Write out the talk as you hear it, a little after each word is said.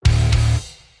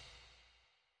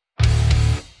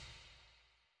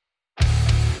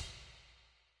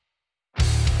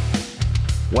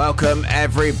Welcome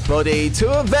everybody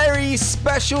to a very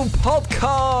special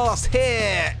podcast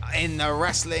here in the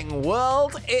wrestling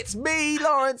world. It's me,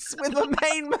 Lawrence, with the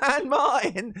main man,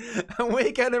 Martin, and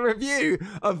we're going to review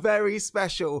a very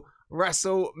special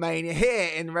Wrestlemania here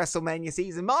in Wrestlemania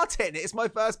season. Martin, it's my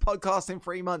first podcast in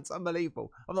 3 months.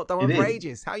 Unbelievable. I've not done one for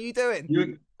ages. How are you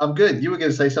doing? I'm good. You were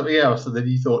going to say something else, and then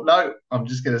you thought, no, I'm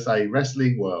just going to say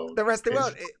wrestling world. The wrestling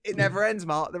world. It never ends,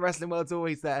 Mark. The wrestling world's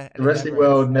always there. The wrestling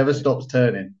world never stops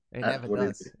turning. It never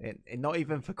does. Not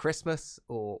even for Christmas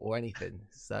or anything.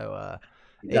 So,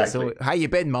 exactly. how you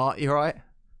been, Mark? You all right?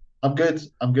 I'm good.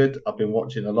 I've been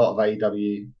watching a lot of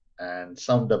AEW and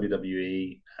some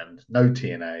WWE and no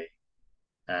TNA.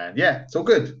 And yeah, it's all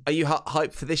good. Are you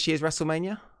hyped for this year's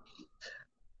WrestleMania?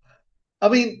 I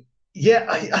mean, yeah,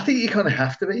 I think you kind of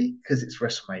have to be because it's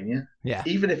WrestleMania. Yeah.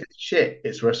 Even if it's shit,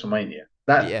 it's WrestleMania.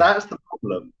 That's the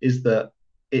problem. Is that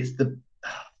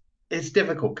it's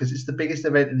difficult because it's the biggest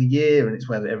event in the year and it's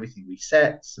where everything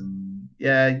resets. And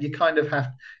yeah, you kind of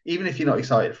have, even if you're not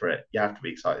excited for it, you have to be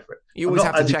excited for it. You always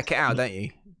have to check it out, don't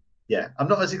you? Yeah, I'm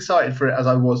not as excited for it as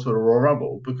I was for the Royal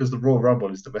Rumble because the Royal Rumble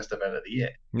is the best event of the year.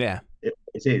 Yeah, it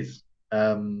is.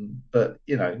 But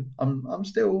you know, I'm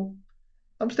still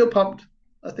pumped.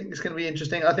 I think it's going to be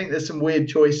interesting. I think there's some weird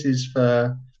choices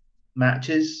for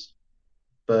matches,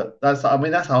 but that's a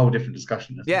whole different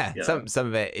discussion. Yeah, some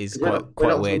of it is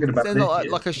quite weird. There's not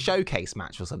like a showcase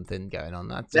match or something going on.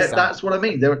 That's what I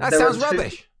mean. That sounds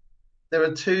rubbish. There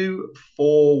are 2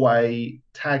 4-way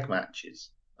tag matches,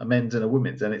 a men's and a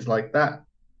women's, and it's like that.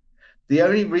 The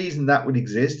only reason that would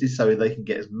exist is so they can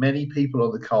get as many people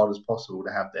on the card as possible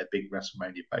to have their big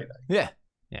WrestleMania payday. Yeah,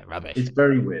 rubbish. It's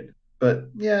very weird, but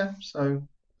yeah. So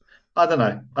I don't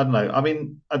know. I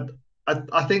mean,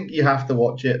 I think you have to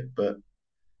watch it, but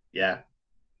yeah.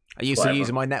 Are you still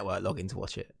using my network login to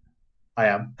watch it? I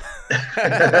am.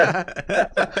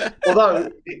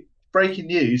 Although, breaking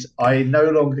news, I no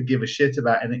longer give a shit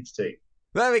about NXT.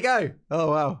 There we go.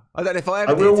 Oh wow! I don't know if I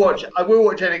ever. I will watch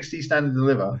NXT Stand and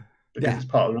Deliver because it's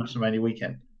part of the WrestleMania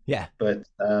weekend. Yeah. But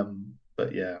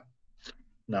yeah,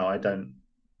 no, I don't.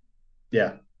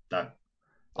 Yeah, no.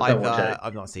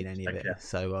 I've not seen any of it,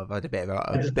 so I've had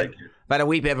a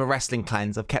wee bit of a wrestling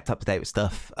cleanse. I've kept up to date with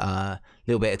stuff. A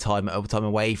little bit of time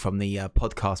away from the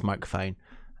podcast microphone.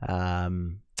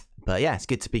 But yeah, it's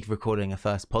good to be recording a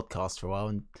first podcast for a while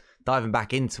and diving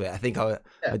back into it. I think I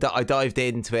dived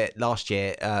into it last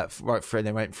year, right through, and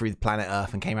then went through the planet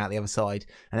Earth and came out the other side,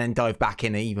 and then dived back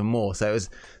in even more. So it's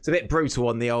a bit brutal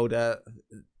on the old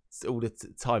all the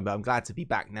time, but I'm glad to be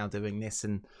back now doing this,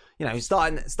 and you know,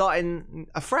 starting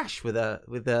afresh with a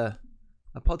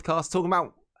podcast talking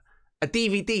about a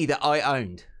DVD that I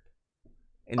owned.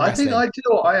 I think I did.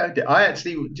 I owned it. I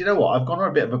actually, do you know what? I've gone on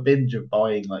a bit of a binge of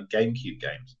buying like GameCube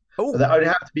games. But they only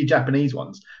have to be Japanese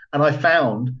ones, and I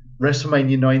found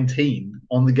WrestleMania 19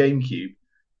 on the GameCube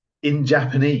in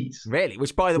Japanese. Really?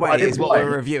 Which, by the way, is what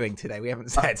we're reviewing today. We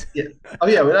haven't said. Yeah. Oh,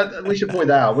 yeah. We should point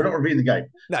that out. We're not reviewing the game.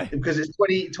 No. Because it's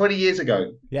 20 years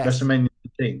ago. Yes. WrestleMania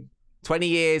 19. 20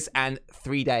 years and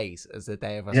 3 days as the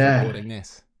day of us recording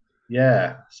this.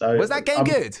 Yeah. So was that game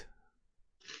good?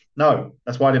 No.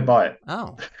 That's why I didn't buy it.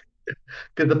 Oh.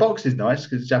 Because the box is nice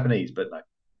because it's Japanese, but no.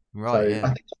 Right. So I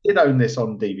think I did own this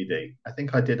on DVD. I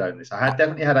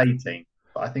definitely had 18.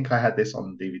 But I think I had this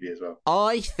on DVD as well.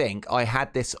 I think I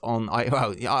had this on.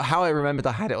 How I remembered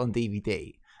I had it on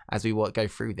DVD as we go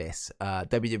through this.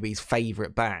 WWE's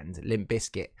favorite band, Limp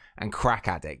Bizkit, and Crack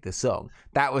Addict, the song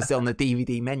that was on the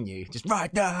DVD menu. Just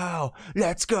right now,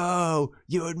 let's go,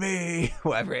 you and me,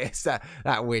 whatever it is. That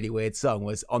really weird song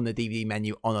was on the DVD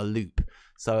menu on a loop.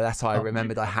 So that's how I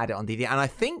remembered I had it on DVD. And I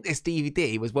think this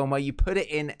DVD was one where you put it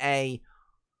in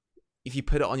if you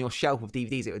put it on your shelf of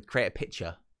DVDs, it would create a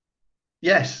picture.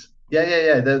 Yes.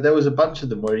 Yeah. There was a bunch of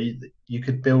them where you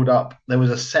could build up. There was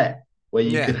a set where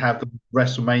you could have the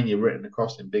WrestleMania written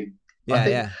across in big.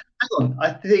 Hang on.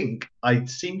 I think I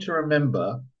seem to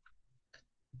remember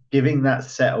giving that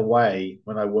set away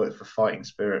when I worked for Fighting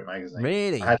Spirit magazine.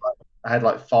 Really? I had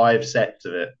like 5 sets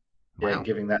of it. Wow. Yeah,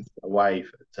 giving that away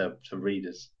to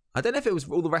readers. I don't know if it was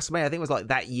all the WrestleMania. I think it was like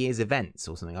that year's events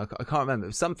or something. I can't remember. It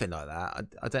was something like that.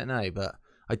 I don't know, but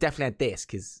I definitely had this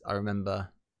because I remember.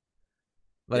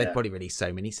 Well, they've probably released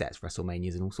so many sets,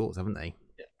 WrestleManias and all sorts, haven't they?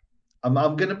 Yeah. I'm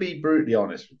going to be brutally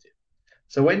honest with you.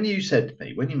 So when you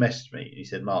messaged me, you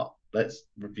said, Mark, let's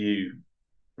review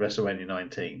WrestleMania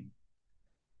 19.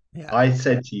 Yeah. I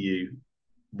said to you,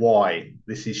 why?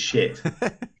 This is shit.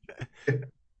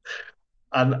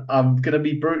 And I'm going to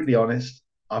be brutally honest.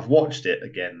 I've watched it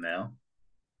again now.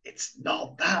 It's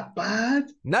not that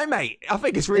bad. No, mate. I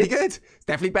think it's really good. It's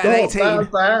definitely better than 18. Not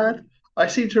that bad. I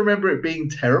seem to remember it being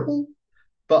terrible,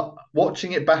 but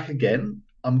watching it back again,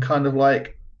 I'm kind of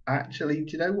like, actually,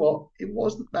 do you know what? It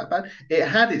wasn't that bad. It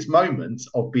had its moments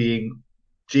of being,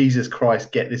 Jesus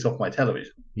Christ, get this off my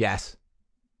television. Yes.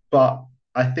 But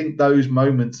I think those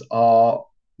moments are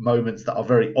moments that are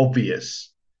very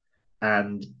obvious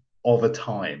and of a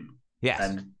time. Yes.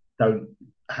 And don't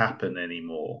happen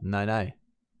anymore. No.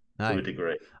 To a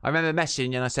degree. I remember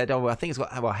messaging you and I said, I think it's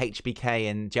got HBK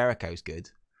and Jericho's good.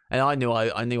 And I knew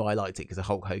I liked it because of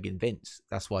Hulk Hogan Vince.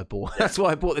 That's why I bought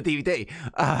the DVD.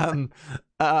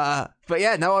 But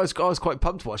yeah, no, I was quite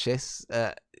pumped to watch this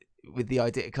with the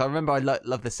idea. Because I remember I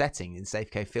loved the setting in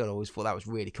Safeco Field. I always thought that was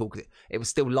really cool because it was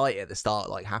still light at the start,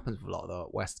 like happens with a lot of the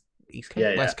West Coast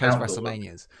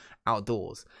WrestleManias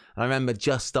outdoors. And I remember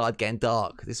just started getting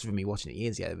dark. This is from me watching it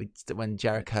years ago when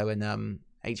Jericho and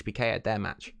HBK had their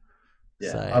match.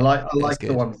 Yeah, so, I like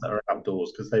the ones that are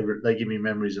outdoors because they give me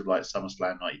memories of like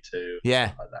SummerSlam '92.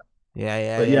 Yeah, like that.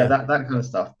 Yeah. That kind of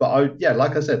stuff. But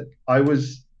like I said, I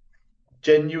was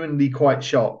genuinely quite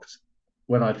shocked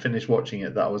when I'd finished watching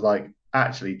it that I was like,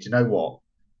 actually, do you know what?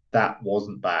 That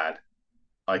wasn't bad.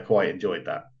 I quite enjoyed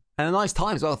that. And a nice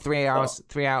time as well. 3 hours,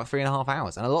 3.5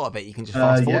 hours, and a lot of it you can just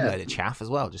fast forward a load of chaff as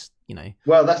well. Just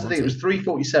Well, that's the thing. It was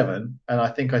 3:47, and I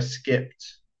think I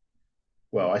skipped.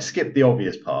 Well, I skipped the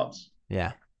obvious parts.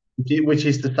 Yeah. Which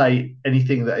is to say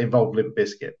anything that involved Limp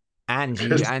Bizkit. And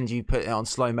you put it on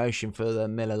slow motion for the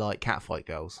Miller Lite catfight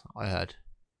girls, I heard.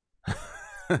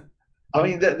 I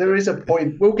mean, there is a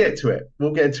point. We'll get to it.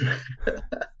 One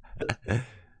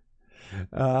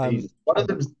of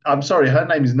them. I'm sorry, her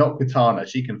name is not Katana.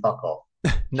 She can fuck off.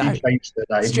 No, she changed her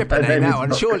name. Strip her name out,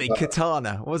 and surely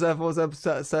Katana. What was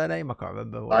her surname? I can't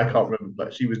remember. I can't remember,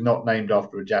 but she was not named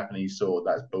after a Japanese sword.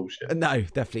 That's bullshit. No,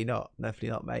 definitely not,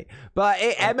 mate. But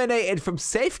it emanated from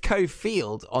Safeco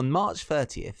Field on March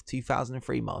 30th,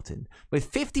 2003, Martin, with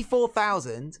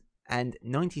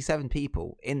 54,097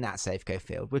 people in that Safeco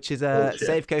Field, which is a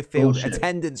Safeco Field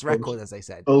attendance record, as they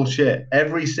said. Bullshit.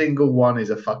 Every single one is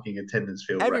a fucking attendance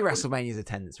field. Every record. WrestleMania's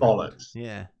attendance record. Bollocks.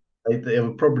 Yeah. They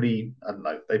were probably, I don't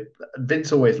know.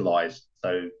 Vince always lies,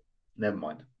 so never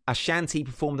mind. Ashanti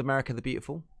performed "America the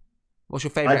Beautiful." What's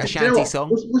your favourite Ashanti song?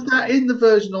 Was that in the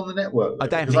version on the network? I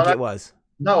don't think it was.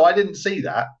 No, I didn't see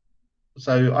that.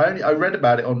 So I read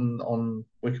about it on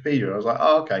Wikipedia. I was like,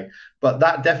 oh, okay. But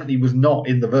that definitely was not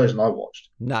in the version I watched.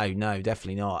 No,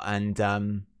 definitely not.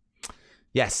 And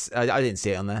yes, I didn't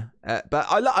see it on there. But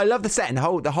I love the setting.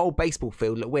 The whole baseball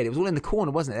field looked weird. It was all in the corner,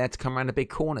 wasn't it? They had to come around a big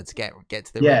corner to get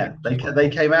to the ring. They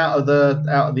came out of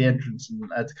the entrance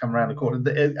and had to come around the corner.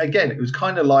 Again, it was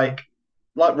kind of like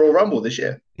Royal Rumble this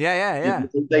year. Yeah.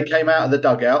 They came out of the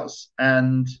dugouts,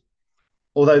 and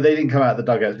although they didn't come out of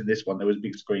the dugouts in this one, there was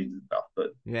big screens and stuff.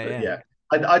 But yeah.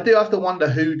 I do have to wonder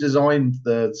who designed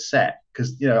the set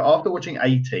because after watching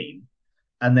 18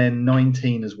 and then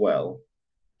 19 as well.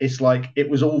 It's like it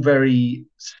was all very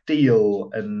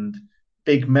steel and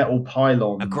big metal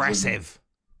pylons. Aggressive.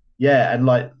 And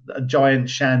like a giant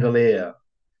chandelier.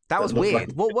 That was weird.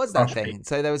 Like what was that thing?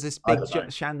 So there was this big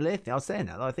chandelier thing. I was saying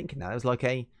that. I was thinking that. It was like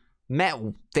a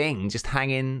metal thing just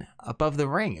hanging above the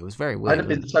ring. It was very weird. I'd have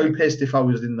been so pissed if I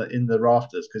was in the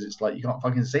rafters because it's like you can't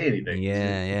fucking see anything.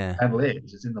 Yeah. Chandelier,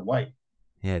 it's in the way.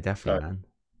 Yeah, definitely, man.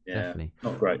 Yeah, definitely.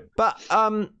 Not great. But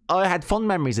I had fond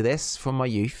memories of this from my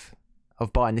youth.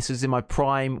 Of buying this was in my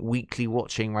prime weekly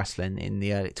watching wrestling in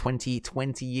the early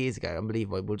 20 years ago.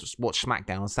 Unbelievable. We'll just watch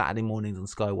SmackDown on Saturday mornings on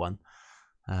Sky One,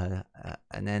 and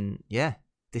then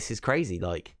this is crazy.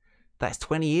 Like that's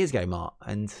 20 years ago, Mark,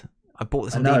 and I bought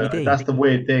this on DVD. That's the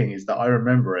weird thing is that I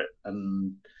remember it,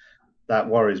 and that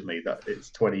worries me that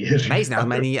it's 20 years. Amazing how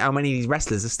many of these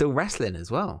wrestlers are still wrestling as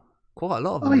well. Quite a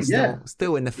lot of them are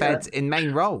still in the Fed in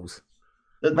main roles.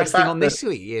 Wrestling on this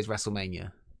year's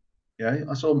WrestleMania. Yeah,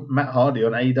 I saw Matt Hardy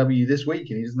on AEW this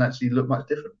week, and he doesn't actually look much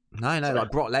different. No,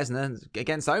 like Brock Lesnar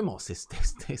against Omos this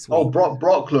week. Oh,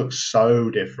 Brock looks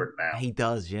so different now. He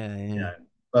does, yeah.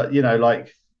 But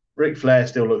like Ric Flair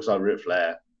still looks like Ric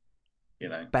Flair.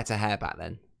 Better hair back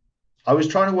then. I was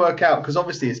trying to work out because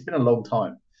obviously it's been a long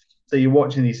time. So you're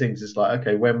watching these things. It's like,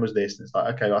 okay, when was this? And it's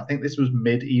like, okay, I think this was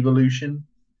mid-evolution.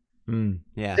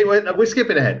 Yeah. Hey, we're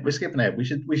skipping ahead. We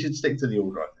should stick to the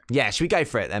order, I think. Yeah, should we go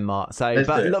for it then, Mark? So,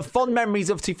 look, fond memories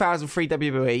of 2003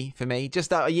 WWE for me.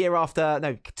 Just 2 years after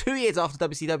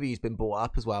WCW's been bought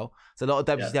up as well. So a lot of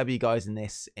WCW guys in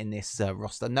this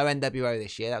roster. No NWO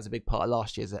this year. That was a big part of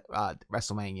last year's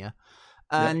WrestleMania.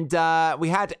 And we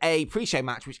had a pre-show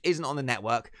match, which isn't on the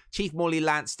network. Chief Morley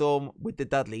Lance Storm with the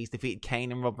Dudleys defeated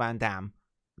Kane and Rob Van Dam.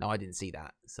 No, I didn't see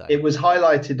that. So it was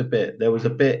highlighted a bit. There was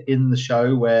a bit in the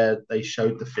show where they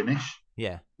showed the finish.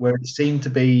 Yeah. Where it seemed to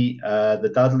be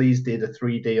the Dudleys did a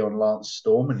 3D on Lance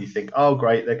Storm, and you think, oh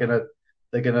great, they're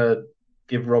gonna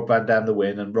give Rob Van Dam the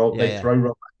win, and they throw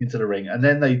Rob back into the ring, and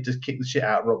then they just kick the shit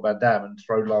out of Rob Van Dam and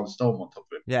throw Lance Storm on top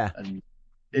of him. Yeah. And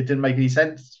it didn't make any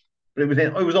sense. But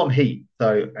it was on heat,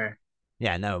 so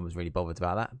yeah, no one was really bothered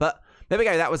about that. But there we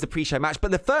go, that was the pre-show match.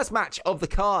 But the first match of the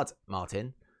card,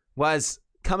 Martin, was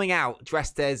coming out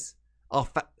dressed as one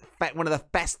of the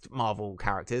best Marvel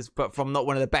characters, but from not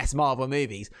one of the best Marvel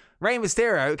movies. Rey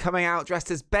Mysterio coming out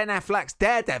dressed as Ben Affleck's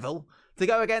Daredevil to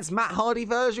go against Matt Hardy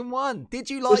version 1. Did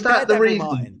you like Daredevil,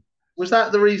 Martin? Was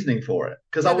that the reasoning for it?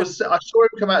 Because I saw him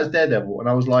come out as Daredevil, and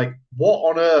I was like, what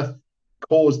on earth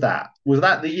caused that? Was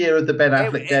that the year of the Ben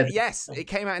Affleck Daredevil? Yes, it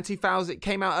came out in 2000. It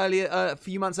came out earlier, a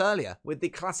few months earlier, with the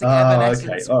classic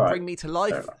Evanescence "Bring Me to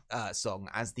Life" song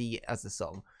as the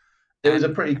song. It was a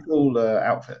pretty cool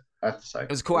outfit, I have to say.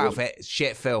 It was a cool outfit.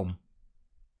 Shit film.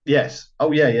 Yes.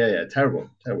 Oh yeah. Terrible.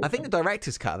 I think the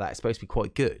director's cut of that is supposed to be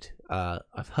quite good.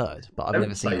 I've heard, but I've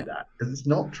never seen it. That because it's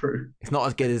not true. It's not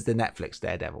as good as the Netflix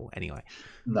Daredevil, anyway.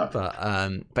 No.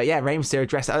 But yeah, Rey Mysterio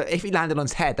dressed. If he landed on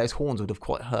his head, those horns would have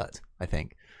quite hurt, I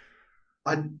think.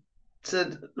 I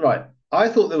said right. I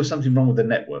thought there was something wrong with the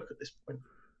network at this point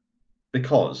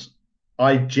because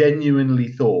I genuinely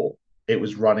thought it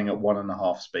was running at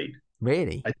 1.5 speed.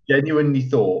 Really? I genuinely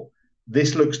thought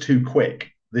this looks too quick.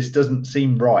 This doesn't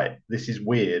seem right. This is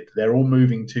weird. They're all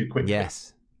moving too quickly.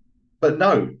 Yes. But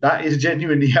no, that is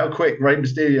genuinely how quick Rey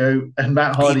Mysterio and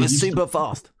Matt Hardy. He was super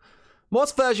fast.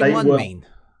 What's version 1 mean?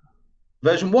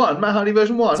 Version 1, Matt Hardy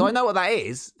version 1. So I know what that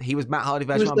is. He was Matt Hardy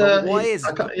version 1. But what is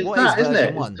version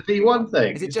 1? It's the V1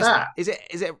 thing. Is it just that? Is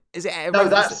it no,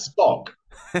 that's Spock.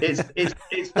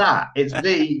 It's that. It's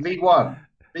V1.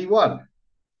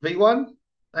 V1?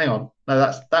 Hang on. No,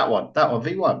 that's that one. That one,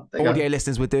 V1. Audio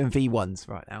listeners, we're doing V1s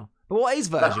right now. But what is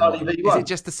version 1? Is it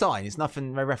just a sign? It's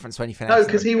nothing, no reference to anything else. No,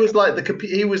 because he was like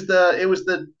it was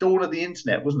the dawn of the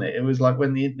internet, wasn't it? It was like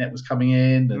when the internet was coming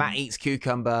in. And, Matt eats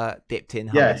cucumber dipped in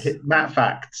hummus. Yeah, Matt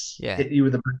Facts. Yeah. Hit you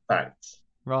with the Matt Facts.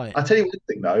 Right. I tell you one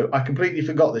thing though, I completely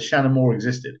forgot that Shannon Moore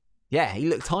existed. Yeah, he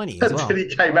looked tiny as well. Until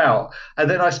he came out. And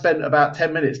then I spent about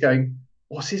 10 minutes going,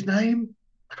 what's his name?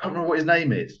 I can't remember what his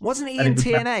name is. Wasn't he in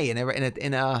TNA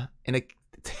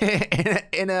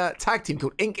in a tag team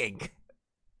called Ink Ink?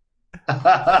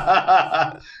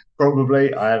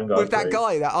 Probably. I haven't got with that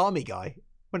guy, that army guy.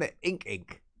 Wasn't it Ink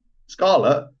Ink?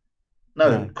 Scarlet?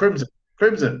 No,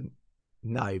 Crimson.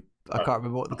 No, I can't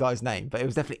remember what the guy's name, but it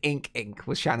was definitely Ink Ink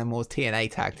was Shannon Moore's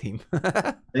TNA tag team.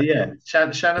 Yeah,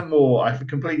 Shannon Moore, I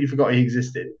completely forgot he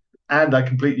existed. And I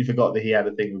completely forgot that he had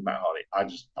a thing with Matt Hardy.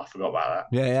 I forgot about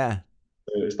that. Yeah.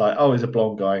 It was like, oh, he's a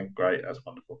blonde guy. Great, that's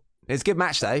wonderful. It's a good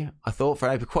match, though, I thought,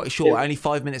 for quite short, only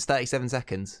 5 minutes, 37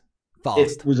 seconds. Fast.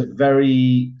 It was a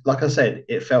very, like I said,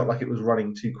 it felt like it was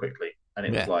running too quickly. And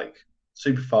it was like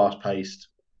super fast-paced.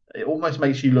 It almost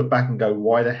makes you look back and go,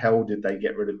 why the hell did they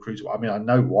get rid of Cruiserweight? I mean, I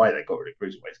know why they got rid of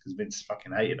Cruiserweights, because Vince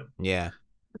fucking hated them. Yeah.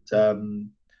 But,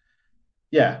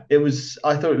 yeah,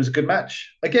 I thought it was a good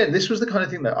match. Again, this was the kind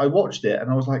of thing that I watched it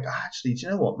and I was like, actually, do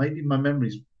you know what? Maybe my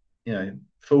memory's,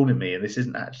 fooling me and this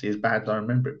isn't actually as bad as I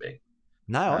remember it being.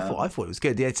 No, I thought it was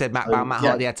good. They said Matt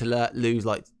Hardy had to lose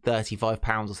like 35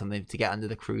 pounds or something to get under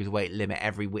the cruiserweight limit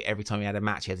every week. Every time he had a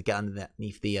match, he had to get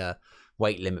underneath the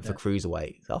weight limit for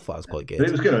cruiserweight. So I thought it was quite good. But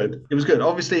it was good. It was good.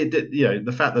 Obviously, it did.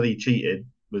 The fact that he cheated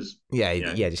was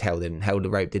just held the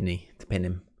rope, didn't he, to pin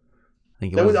him? I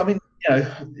think without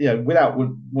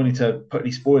wanting to put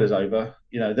any spoilers over,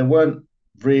 there weren't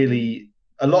really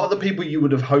a lot of the people you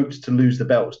would have hoped to lose the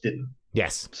belts didn't.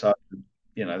 Yes. So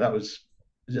that was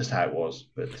just how it was.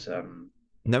 But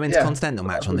no intercontinental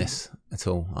match on this at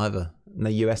all either. No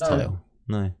US title.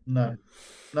 No.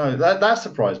 That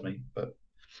surprised me, but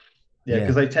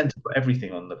because they tend to put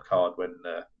everything on the card when.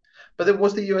 But there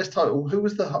was the US title. Who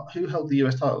held the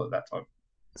US title at that time?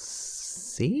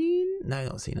 No,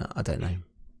 not Cena. I don't know.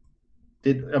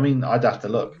 I'd have to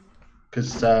look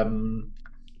because the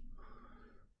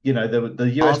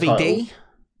US RVD? title.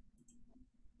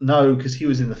 No, because he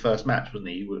was in the first match, wasn't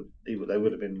he? They would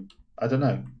have been. I don't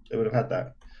know. They would have had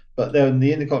that. But then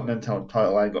the Intercontinental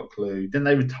title, I ain't got a clue. Didn't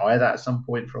they retire that at some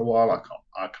point for a while? I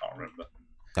can't remember.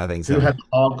 I think so. Who had the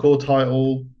Hardcore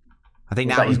title? I think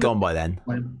that was gone by then.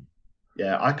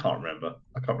 Yeah, I can't remember.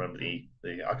 I can't remember the.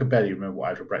 I could barely remember what I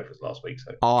had for breakfast last week.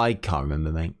 So I can't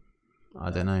remember, mate. I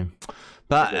don't know.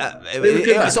 But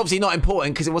it's obviously not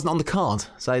important because it wasn't on the card.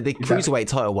 So the Cruiserweight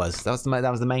title was. That was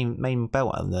the main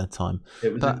belt at the time.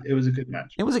 It was a good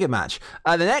match. It was a good match.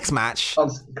 The next match.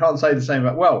 Can't say the same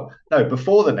about. Well, no,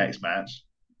 before the next match,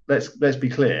 let's be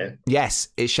clear. Yes,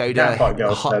 it showed. Catfight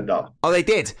girls turned up. Oh, they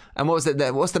did. And what was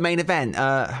it? What's the main event?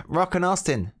 Rock and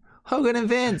Austin, Hogan and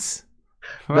Vince.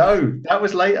 No, that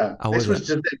was later. This was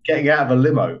just getting out of a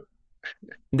limo.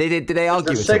 Did they argue?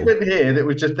 There's a segment here that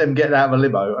was just them getting out of a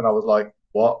limo, and I was like,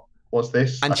 "What? What's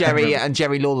this?" And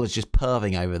Jerry Lawler was just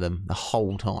perving over them the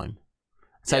whole time.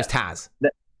 So is Taz.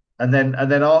 And then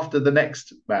after the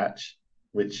next match,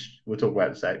 which we'll talk about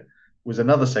in a sec, was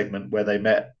another segment where they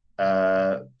met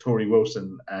Tori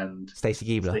Wilson and Stacy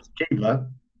Keibler,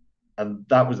 and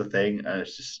that was a thing. And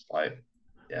it's just like,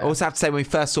 I also have to say, when we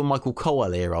first saw Michael Cole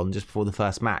earlier on, just before the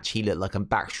first match, he looked like a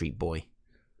Backstreet Boy.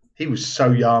 He was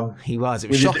so young. He was.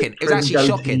 It was shocking. It was actually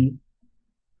shocking.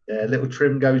 Yeah, little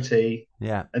trim goatee.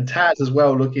 Yeah. And Taz as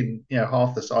well, looking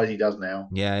half the size he does now.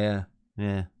 Yeah.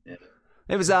 It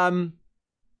was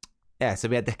yeah. So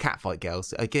we had the Catfight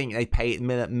girls. I think they paid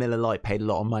Miller Lite paid a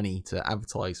lot of money to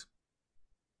advertise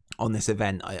on this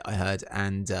event. I heard,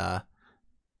 and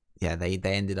they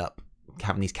ended up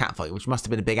having these catfight, which must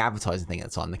have been a big advertising thing at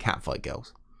the time. The Catfight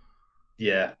girls.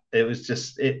 Yeah, it was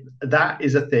just it. That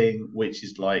is a thing which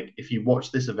is like, if you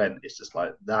watch this event, it's just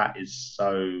like, that is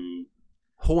so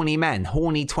horny men,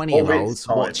 horny 20-year-olds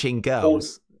watching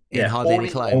girls in hardly any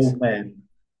clothes. Old men.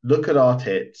 Look at our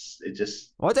tits. It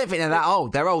just. Well, I don't think they're that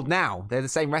old. They're old now. They're the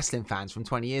same wrestling fans from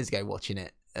 20 years ago watching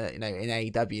it. In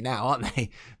AEW now, aren't they?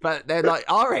 But they're like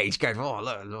our age, going,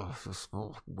 look,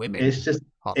 women. It's just,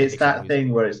 it's that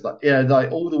thing where it's like,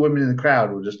 like all the women in the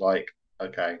crowd were just like,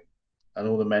 okay, and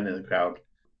all the men in the crowd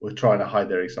were trying to hide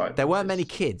their excitement. There weren't many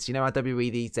kids. You know how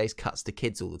WWE these days cuts to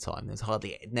kids all the time. There's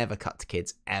it never cut to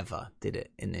kids ever, did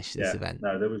it, in this event?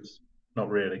 No, there was not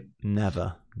really.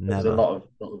 Never. There was a lot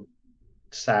of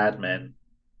sad men.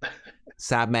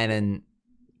 Sad men and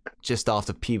just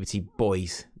after puberty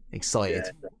boys. Excited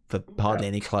for hardly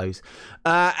any clothes.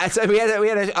 So we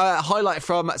had a highlight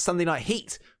from Sunday Night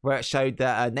Heat where it showed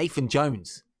that Nathan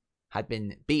Jones had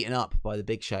been beaten up by the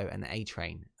Big Show and the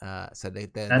A-Train. So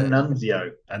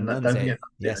Nunzio.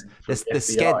 Yes,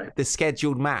 the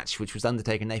scheduled match, which was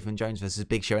Undertaker, Nathan Jones versus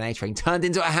Big Show and A-Train, turned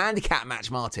into a handicap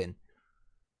match, Martin.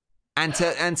 And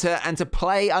to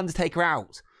play Undertaker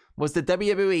out was the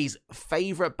WWE's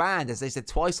favourite band, as they said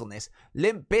twice on this.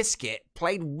 Limp Bizkit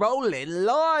played Rollin'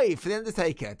 live for The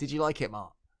Undertaker. Did you like it,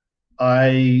 Mark?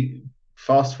 I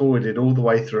fast-forwarded all the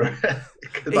way through it.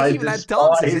 It even had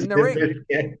dances in the ring.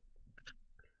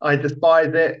 I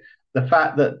despise it. The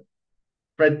fact that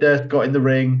Fred Durst got in the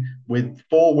ring with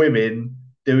 4 women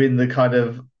doing the kind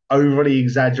of overly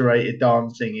exaggerated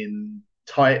dancing in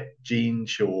tight jean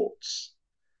shorts.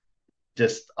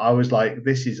 I was like,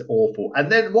 this is awful.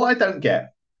 And then what I don't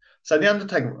get, so The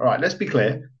Undertaker, all right, let's be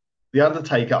clear. The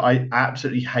Undertaker, I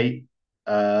absolutely hate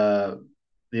the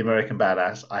American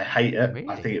Badass. I hate it. Really?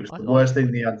 I think it was the worst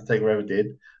thing The Undertaker ever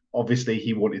did. Obviously,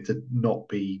 he wanted to not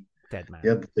be Dead man.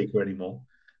 The Undertaker anymore.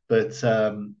 But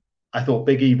I thought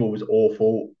Big Evil was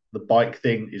awful. The bike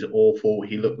thing is awful.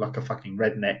 He looked like a fucking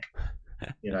redneck,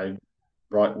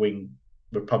 right-wing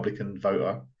Republican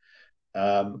voter.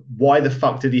 Why the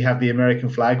fuck did he have the American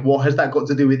flag? What has that got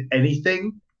to do with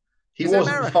anything? He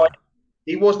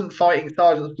wasn't fighting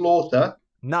Sergeant Slaughter.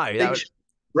 No,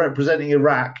 representing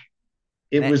Iraq.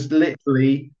 It was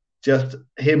literally just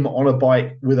him on a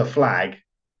bike with a flag.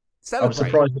 I'm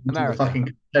surprised it was a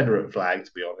fucking Confederate flag,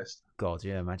 to be honest. God,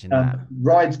 yeah, imagine that.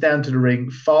 Rides down to the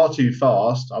ring far too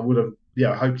fast. I would have,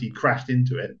 hoped he crashed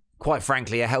into it. Quite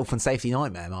frankly, a health and safety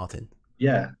nightmare, Martin.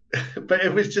 Yeah, but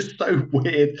it was just so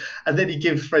weird. And then he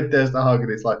gives Fred Durst a hug,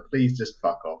 and it's like, please just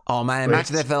fuck off. Oh man,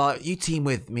 imagine if they're like, you team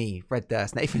with me, Fred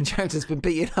Durst. Nathan Jones has been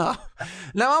beaten up.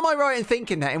 Now, am I right in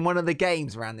thinking that in one of the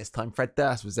games around this time, Fred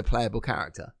Durst was a playable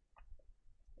character?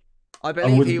 I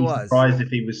believe he was. Surprised if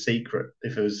he was secret.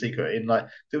 If it was secret if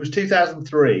it was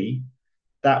 2003,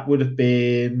 that would have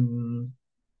been.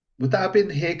 Would that have been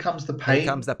Here Comes the Pain? Here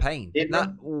Comes the Pain.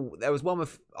 There was one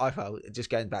with, I felt, just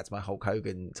going back to my Hulk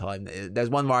Hogan time, there's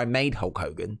one where I made Hulk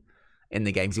Hogan in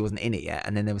the games. He wasn't in it yet.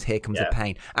 And then there was Here Comes the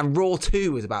Pain. And Raw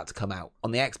 2 was about to come out on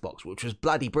the Xbox, which was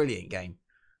bloody brilliant game.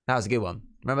 That was a good one.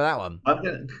 Remember that one?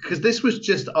 Because this was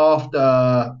just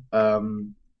after...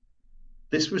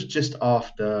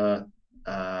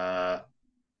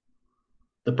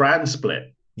 the brand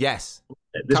split. Yes.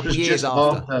 This was years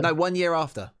after. No, 1 year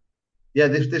after. Yeah,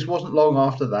 this wasn't long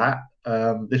after that.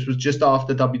 This was just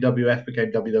after WWF became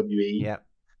WWE. Yeah.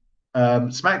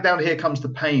 SmackDown Here Comes the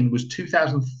Pain was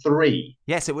 2003.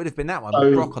 Yes, it would have been that one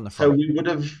with Brock on the front. So we would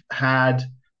have had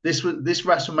this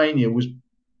WrestleMania was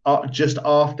just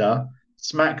after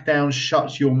SmackDown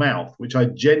Shut Your Mouth, which I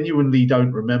genuinely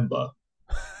don't remember.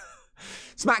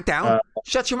 SmackDown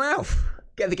Shut Your Mouth.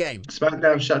 Get the game.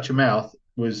 SmackDown Shut Your Mouth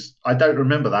was, I don't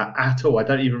remember that at all. I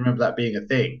don't even remember that being a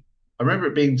thing. I remember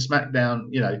it being SmackDown,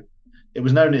 it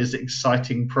was known as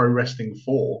Exciting Pro Wrestling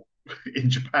 4 in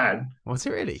Japan. Was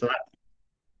it really? So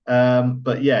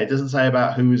but yeah, it doesn't say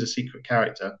about who was a secret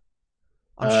character.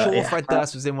 I'm sure Fred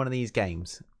Durst was in one of these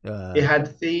games. It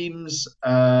had themes,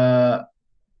 had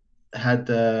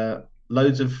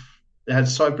loads of, it had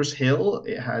Cypress Hill,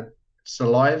 it had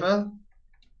Saliva,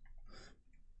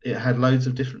 it had loads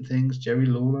of different things. Jerry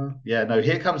Lawler. Yeah, no,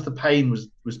 Here Comes the Pain was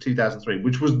 2003,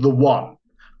 which was the one.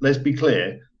 Let's be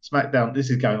clear. SmackDown, this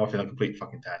is going off in a complete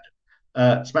fucking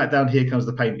tangent. SmackDown Here Comes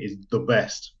the Pain is the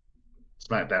best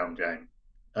SmackDown game.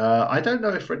 I don't know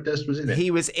if Fred Durst was in it. He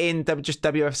was in just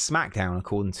WF SmackDown,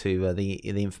 according to the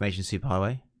information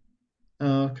superhighway.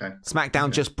 Oh, okay. SmackDown,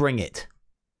 okay. Just Bring It.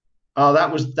 Oh,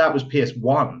 that was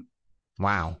PS1.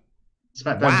 Wow.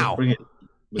 SmackDown Just Bring It.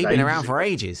 He'd been around for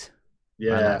ages.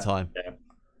 Yeah. Around that time.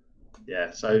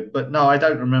 Yeah. So, but no, I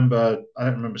don't remember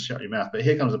Shut Your Mouth. But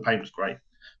Here Comes the Pain was great.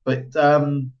 But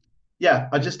yeah,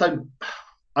 I just don't.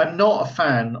 I'm not a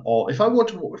fan of. If I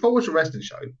watch a wrestling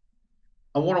show,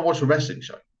 I want to watch a wrestling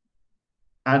show.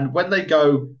 And when they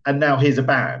go, and now here's a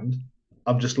band,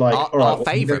 I'm just like, all right. Our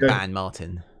favourite band,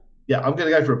 Martin. Yeah, I'm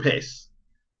going to go for a piss.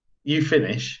 You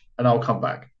finish, and I'll come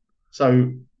back.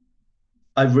 So,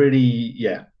 I really,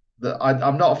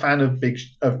 I'm not a fan of big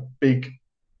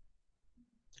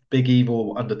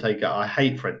evil Undertaker. I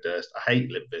hate Fred Durst. I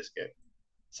hate Limp Bizkit.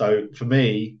 So for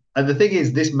me, and the thing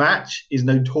is, this match is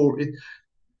notorious.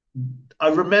 I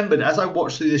remembered as I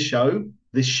watched through this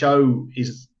show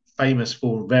is famous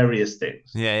for various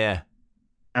things. Yeah.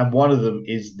 And one of them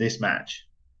is this match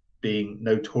being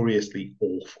notoriously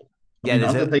awful.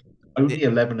 Undertaker only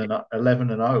 11 and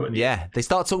 0. Yeah, they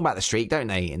start talking about the streak, don't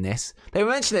they? In this, they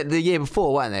mentioned it the year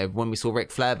before, weren't they? When we saw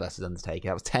Ric Flair versus Undertaker,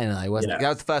 that was 10 and 0, wasn't it? That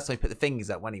was the first time he put the fingers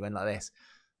up when he went like this.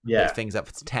 Yeah, put fingers up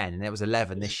for 10, and it was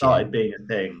 11 this year. Started being a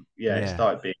thing. Yeah, it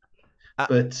started being.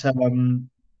 But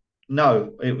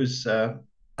no, it was.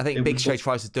 I think Big Show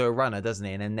tries to do a runner, doesn't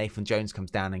he? And then Nathan Jones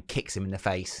comes down and kicks him in the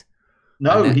face.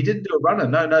 No, he didn't do a runner.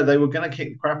 No, they were going to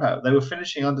kick the crap out. They were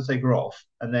finishing Undertaker off,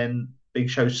 and then Big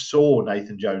Show saw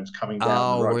Nathan Jones coming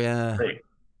down the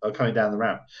road, coming down the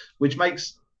ramp, which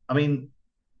makes. I mean,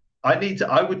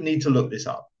 I would need to look this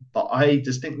up, but I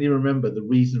distinctly remember the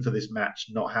reason for this match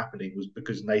not happening was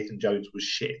because Nathan Jones was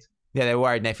shit. Yeah, they were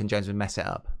worried Nathan Jones would mess it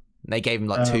up. They gave him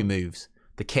like 2 moves: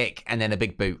 the kick and then a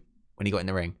big boot when he got in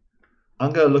the ring.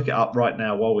 I'm going to look it up right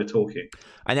now while we're talking.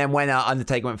 And then when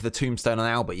Undertaker went for the tombstone on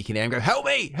Albert, you can hear him go, "Help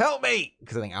me! Help me!"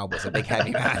 Because I think Albert's a big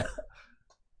heavy man.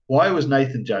 Why was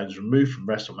Nathan Jones removed from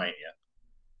WrestleMania?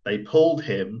 They pulled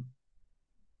him.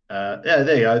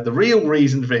 There you go. The real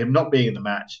reason for him not being in the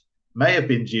match may have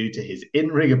been due to his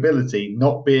in-ring ability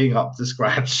not being up to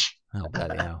scratch. Oh,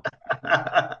 bloody hell.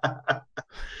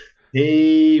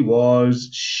 He was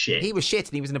shit. He was shit,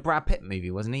 and he was in a Brad Pitt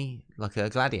movie, wasn't he? Like a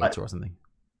Gladiator or something.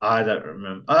 I don't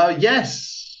remember.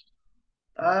 Yes.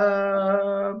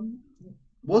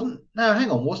 Wasn't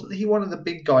he one of the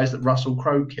big guys that Russell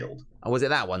Crowe killed? Oh, was it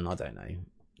that one? I don't know.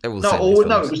 No,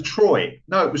 it was Troy.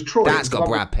 No, it was Troy. That's got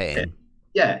Brad Pitt in.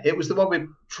 Yeah, it was the one with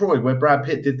Troy where Brad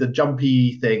Pitt did the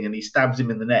jumpy thing and he stabs him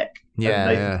in the neck.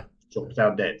 Yeah. Drops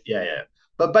down dead. Yeah.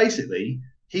 But basically,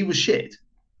 he was shit.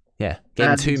 Yeah, gave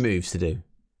him 2 moves to do.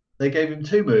 They gave him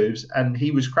 2 moves and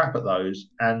he was crap at those.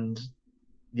 And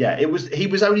yeah, he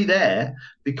was only there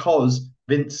because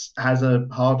Vince has a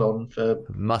hard-on for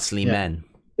muscly men.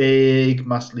 Big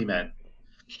muscly men.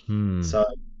 So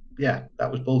yeah, that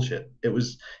was bullshit. It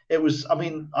was. I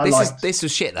mean, this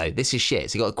was shit though. This is shit.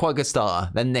 So you got quite a good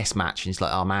starter. Then this match, and it's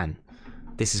like, oh man,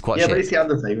 this is quite shit. Yeah, but it's the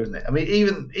Undertaker, isn't it? I mean,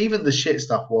 even the shit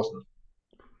stuff wasn't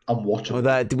unwatchable.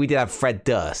 Well, we did have Fred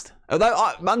Durst.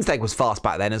 Although Undertaker was fast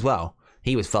back then as well.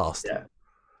 He was fast. Yeah,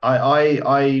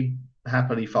 I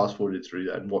happily fast forwarded through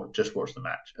that and just watched the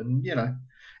match, and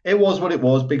it was what it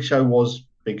was. Big Show was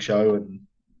Big Show, and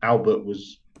Albert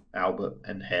was Albert,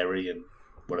 and Harry and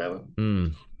whatever.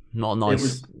 Not a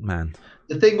nice man.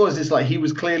 The thing was, it's like he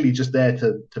was clearly just there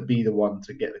to be the one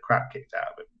to get the crap kicked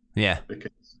out of him. Yeah.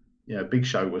 Because, Big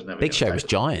Show was never. Big Show was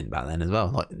giant back then as well.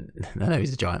 Like, no, he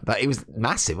was a giant, but he was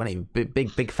massive, wasn't he?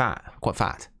 Big, fat, quite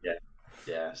fat.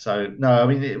 Yeah. So no, I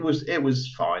mean, it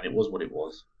was fine. It was what it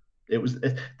was.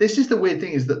 This is the weird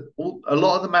thing is that a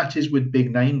lot of the matches with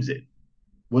big names in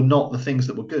were not the things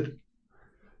that were good.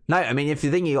 No, I mean, if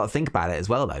you got to think about it as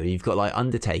well, though, you've got like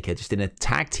Undertaker just in a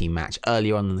tag team match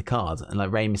earlier on in the card, and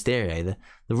like Rey Mysterio,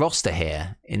 the roster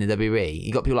here in the WWE,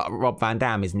 you got people like Rob Van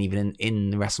Dam isn't even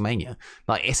in WrestleMania.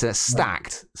 Like, it's a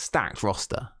stacked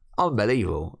roster.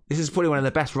 Unbelievable. This is probably one of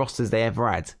the best rosters they ever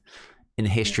had in the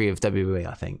history of WWE,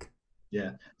 I think.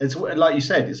 Yeah, it's like you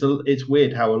said. It's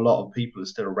weird how a lot of people are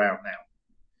still around now.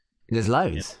 There's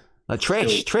loads. Like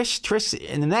Trish.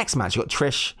 In the next match, you got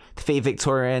Trish defeated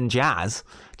Victoria and Jazz.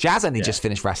 Jazz only just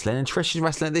finished wrestling, and Trish is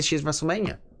wrestling at this year's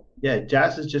WrestleMania. Yeah,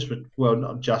 Jazz has just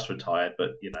not just retired,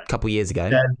 but a couple of years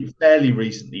ago, fairly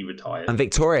recently retired. And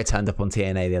Victoria turned up on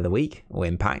TNA the other week, or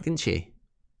Impact, didn't she?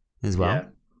 As well. Yeah,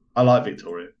 I like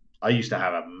Victoria. I used to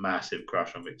have a massive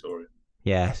crush on Victoria.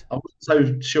 Yeah. I wasn't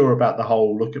so sure about the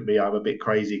whole look at me, I'm a bit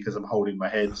crazy because I'm holding my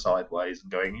head sideways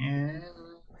and going,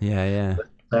 yeah.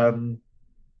 But,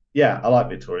 yeah, I like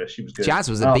Victoria. She was good. Jazz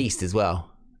was a beast as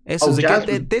well.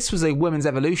 This was a women's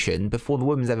evolution before the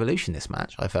women's evolution, this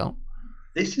match, I felt.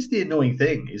 This is the annoying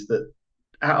thing, is that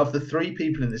out of the three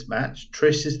people in this match,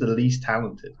 Trish is the least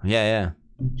talented. Yeah.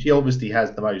 She obviously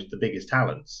has the biggest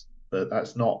talents, but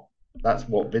that's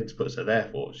what Vince puts her there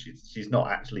for. She's not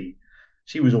actually...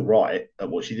 She was all right at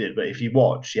what she did, but if you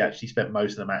watch, she actually spent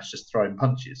most of the match just throwing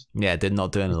punches. Yeah,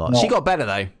 not doing a lot. She got better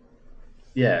though.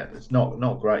 Yeah, it's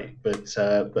not great, but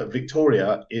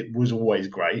Victoria, it was always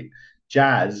great.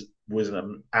 Jazz was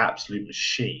an absolute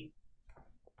machine.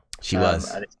 She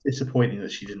was, and it's disappointing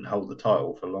that she didn't hold the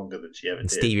title for longer than she ever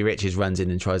did. Stevie Richards runs in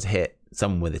and tries to hit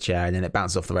someone with a chair, and then it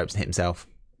bounces off the ropes and hit himself.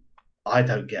 I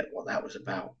don't get what that was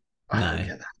about. I don't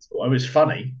get that. It was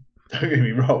funny. Don't get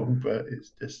me wrong, but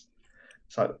it's just.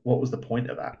 So what was the point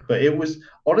of that? But it was,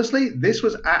 honestly, this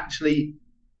was actually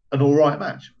an all right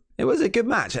match. It was a good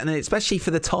match, and especially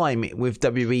for the time with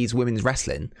WWE's women's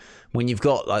wrestling, when you've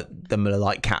got like the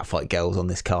like catfight girls on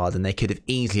this card, and they could have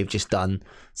easily have just done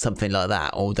something like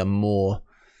that, or done more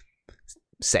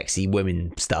sexy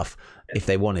women stuff if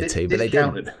they wanted to, but they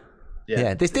didn't.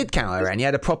 Yeah, this did count, and you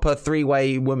had a proper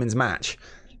 3-way women's match,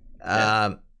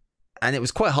 and it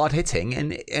was quite hard hitting,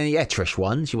 and yeah, Trish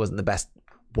won. She wasn't the best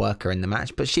worker in the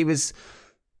match, but she was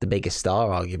the biggest star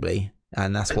arguably,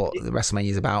 and that's what the WrestleMania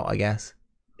is about, I guess.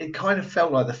 It kind of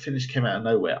felt like the finish came out of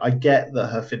nowhere. I get that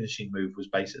her finishing move was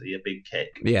basically a big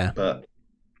kick, but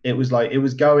it was like it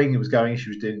was going. She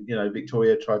was doing,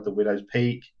 Victoria tried the Widow's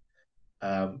Peak,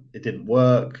 it didn't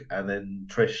work, and then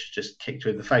Trish just kicked her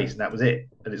in the face, and that was it.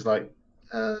 And it's like,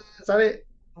 is that it?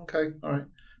 Okay, all right.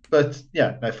 But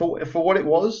yeah, no, for what it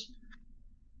was,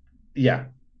 yeah.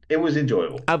 It was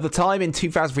enjoyable. At the time in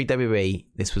 2003 WWE,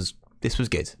 this was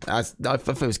good. I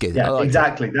thought it was good. Yeah,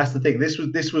 exactly. That's the thing. This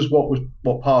was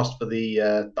what passed for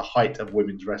the height of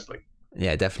women's wrestling.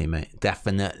 Yeah, definitely, mate.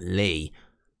 Definitely.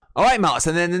 All right, Mark.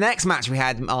 So then the next match we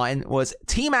had, Martin, was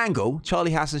Team Angle.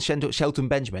 Charlie Haas and Shelton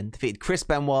Benjamin defeated Chris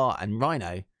Benoit and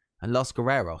Rhyno and Los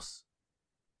Guerreros.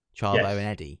 Chavo and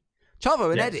Eddie.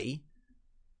 Chavo and Eddie.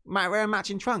 Wearing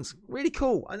matching trunks, really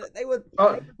cool. And they were.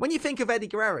 When you think of Eddie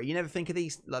Guerrero, you never think of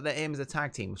these like him as a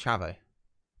tag team with Chavo.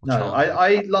 No,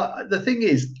 I like the thing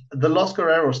is the Los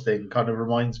Guerreros thing kind of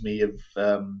reminds me of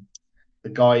the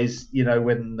guys,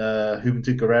 when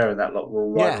Juventud Guerrero and that lot were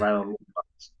all riding around on all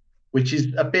bikes, which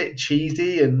is a bit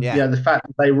cheesy, and the fact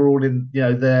that they were all in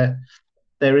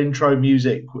their intro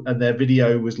music and their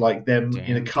video was like them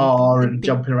in a car and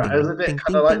jumping around. It was a bit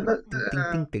kind of like,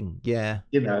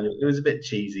 it was a bit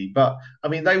cheesy, but I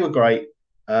mean, they were great.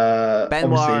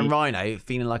 Benoit and Rhyno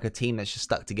feeling like a team that's just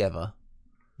stuck together.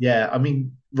 Yeah, I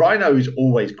mean, Rhyno is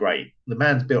always great. The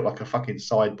man's built like a fucking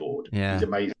sideboard. Yeah. He's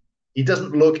amazing. He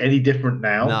doesn't look any different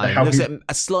now. No, he looks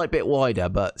a slight bit wider,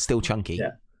 but still chunky.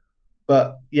 Yeah.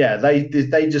 But yeah, they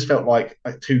just felt like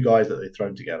two guys that they'd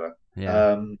thrown together.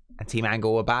 Yeah. And Team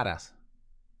Angle were badass.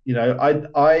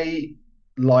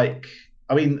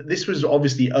 I mean, this was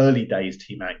obviously early days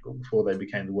Team Angle before they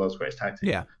became the world's greatest tag team.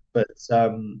 Yeah. But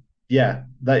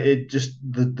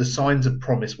the signs of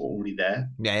promise were already there.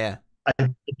 Yeah.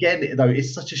 And again, though,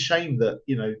 it's such a shame that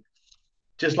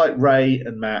just like Ray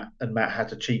and Matt had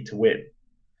to cheat to win.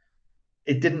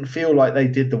 It didn't feel like they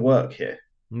did the work here.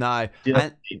 No, I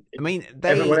mean,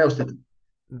 everyone else did.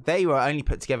 They were only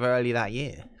put together early that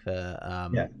year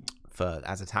for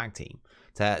as a tag team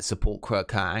to support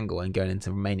Kurt Angle and going into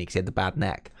Romania because he had the bad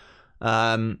neck.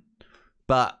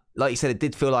 But like you said, it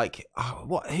did feel like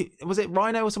what was it?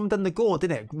 Rhyno or someone done the gore,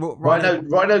 didn't it?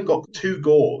 Rhyno got 2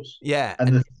 gores. Yeah,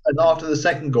 and after the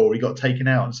second gore, he got taken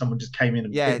out, and someone just came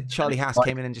in. And Charlie Haas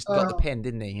came in and just got the pin,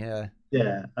 didn't he? Yeah.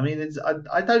 Yeah, I mean,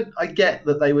 I get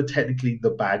that they were technically the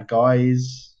bad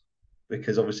guys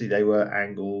because obviously they were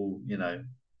Angle,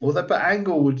 but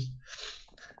Angle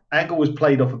was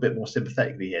played off a bit more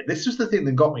sympathetically here. This was the thing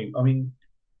that got me. I mean,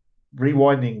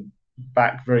 rewinding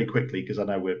back very quickly because I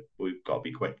know we've got to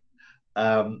be quick.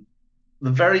 The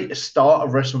very start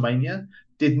of WrestleMania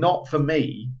did not, for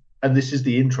me, and this is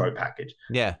the intro package.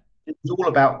 Yeah, it's all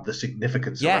about the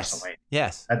significance of WrestleMania.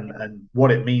 Yes, and what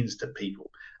it means to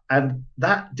people. And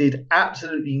that did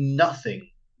absolutely nothing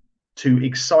to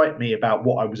excite me about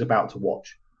what I was about to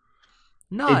watch.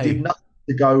 No. It did nothing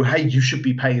to go, hey, you should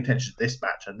be paying attention to this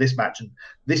match, and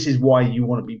this is why you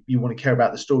want to care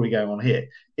about the story going on here.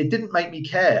 It didn't make me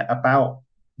care about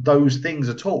those things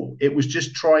at all. It was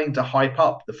just trying to hype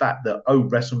up the fact that,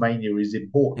 WrestleMania is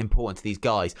important to these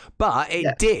guys. But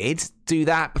it did do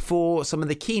that before some of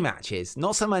the key matches.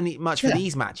 Not so much for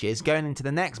these matches. Going into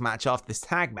the next match after this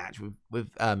tag match with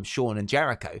Shawn and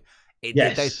Jericho.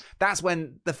 That's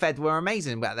when the Fed were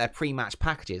amazing about their pre-match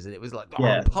packages, and it was like,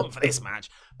 I'm pumped for this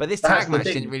match. But this tag match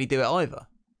didn't really do it either.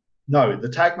 No, the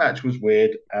tag match was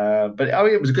weird, but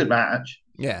it was a good match.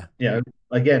 Yeah,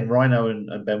 again, Rhino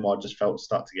and Benoit just felt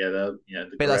stuck together.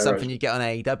 The bit like something you get on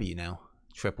AEW now,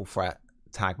 triple threat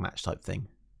tag match type thing.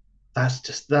 That's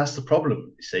the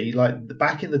problem. You see, like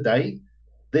back in the day,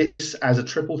 this as a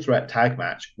triple threat tag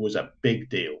match was a big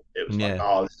deal. It was like,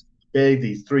 this is big,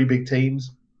 these three big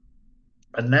teams.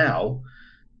 And now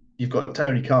you've got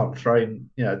Tony Khan throwing,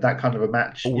 that kind of a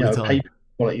match, paper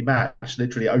quality match,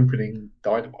 literally opening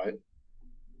Dynamite.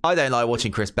 I don't like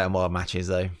watching Chris Benoit matches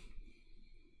though.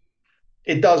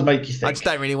 It does make you think. I just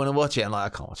don't really want to watch it. I'm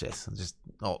like, I can't watch this.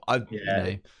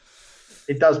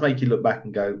 It does make you look back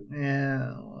and go,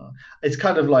 yeah. It's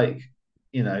kind of like,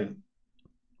 a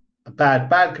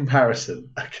bad comparison,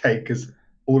 okay? Because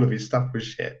all of his stuff was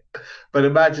shit. But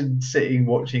imagine sitting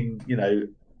watching,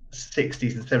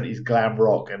 60s and 70s glam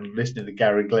rock and listening to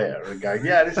Gary Glitter and going,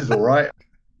 yeah, this is all right.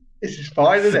 This is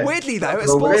fine, isn't it? Weirdly, though, at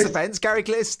sports events, Gary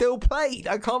Glitter's still played.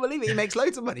 I can't believe it. He makes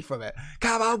loads of money from it.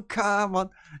 Come on.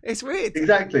 It's weird.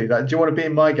 Exactly. Like, do you want to be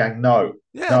in my gang? No.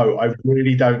 Yeah. No, I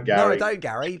really don't, Gary. No, I don't,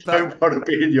 Gary. But I don't want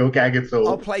to be in your gang at all.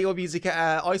 I'll play your music at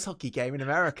an ice hockey game in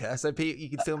America, so you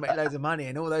can still make loads of money,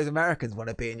 and all those Americans want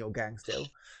to be in your gang still.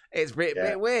 It's a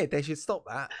bit weird. They should stop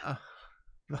that.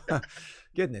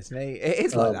 Goodness me, it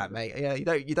is like that, mate. Yeah,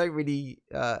 you don't really.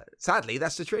 Sadly,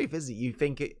 that's the truth, isn't it? You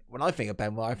think it. When I think of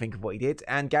Benoit, I think of what he did,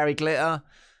 and Gary Glitter.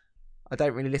 I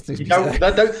don't really listen to his music.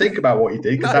 Don't think about what he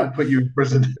did because that would put you in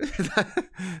prison.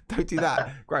 Don't do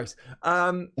that. Gross.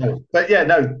 But yeah,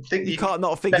 no. You can't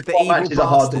not think of the evil matches bastard. Are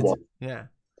hard to watch. Yeah.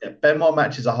 Benoit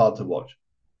matches are hard to watch.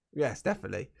 Yes,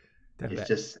 definitely. It's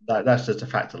just that's just a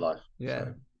fact of life. Yeah,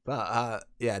 so. But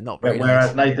not very.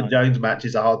 Whereas Nathan Jones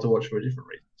matches are hard to watch for a different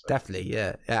reason. So. Definitely,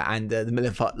 yeah, and the Miller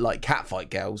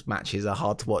Catfight Girls matches are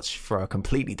hard to watch for a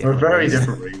completely different,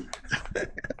 different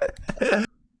reason.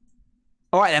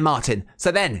 All right then, Martin.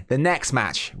 So then the next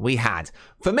match we had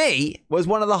for me was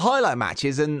one of the highlight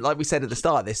matches, and like we said at the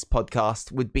start of this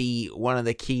podcast, would be one of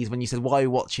the keys when you said, "Why are you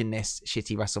watching this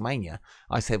shitty WrestleMania?"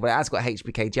 I said, "Well, it has got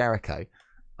HBK Jericho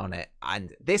on it,"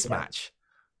 and this match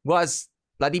was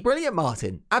bloody brilliant,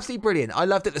 Martin. Absolutely brilliant. I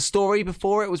loved it. The story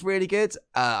before it was really good.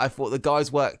 I thought the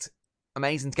guys worked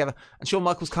amazing together. And Shawn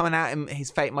Michaels coming out in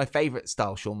his my favourite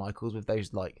style, Shawn Michaels, with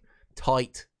those like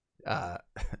tight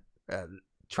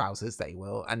trousers that he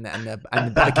will, and the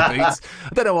biker boots.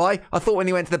 I don't know why. I thought when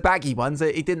he went to the baggy ones,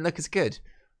 he didn't look as good.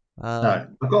 No,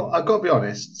 I've got to be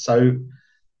honest. So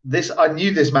I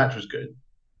knew this match was good.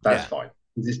 That's fine.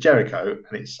 It's Jericho,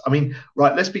 and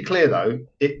right. Let's be clear though.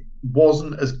 It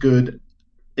wasn't as good.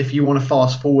 If you want to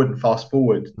fast forward to 5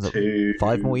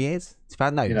 more years, it's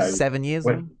about 7 years.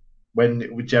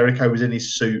 When Jericho was in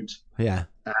his suit, and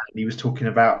he was talking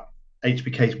about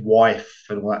HBK's wife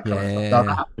and all that kind of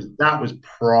stuff. That was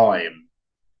prime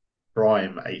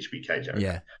HBK Jericho.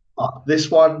 Yeah.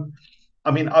 This one,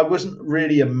 I wasn't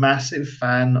really a massive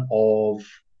fan of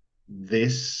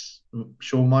this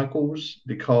Shawn Michaels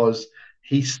because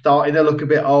he's starting to look a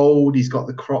bit old. He's got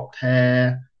the cropped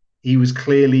hair. He was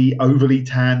clearly overly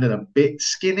tanned and a bit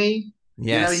skinny.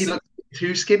 Yes. He looked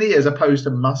too skinny as opposed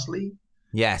to muscly.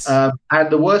 Yes.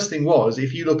 And the worst thing was,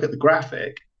 if you look at the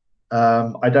graphic,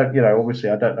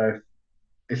 obviously I don't know.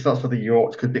 It's not something you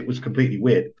ought because it was completely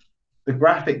weird. The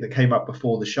graphic that came up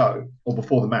before the show or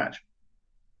before the match,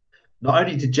 not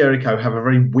only did Jericho have a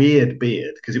very weird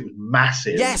beard because it was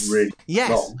massive and really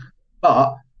long,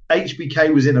 but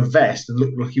HBK was in a vest and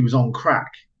looked like he was on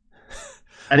crack.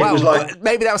 And it was like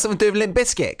maybe that was something to do with Limp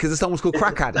Bizkit because the song was called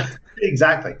Crack Addict.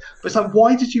 Exactly. But it's like,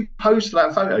 why did you pose for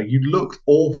that photo? You looked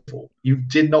awful. You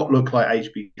did not look like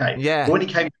HBK. Yeah. But when he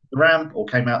came to the ramp or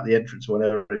came out the entrance or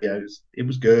whatever, it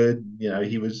was good.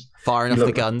 He was firing off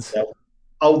the guns.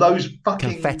 Oh, those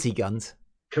fucking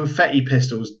confetti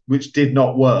pistols, which did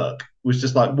not work, was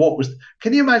just like, what was?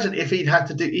 Can you imagine if he had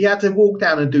to walk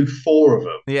down and do 4 of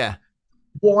them? Yeah.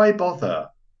 Why bother?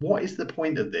 What is the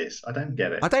point of this? I don't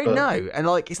get it. I don't know. And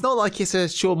it's not like it's a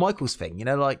Shawn Michaels thing,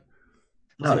 No.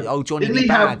 Johnny Lee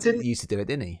Bad used to do it,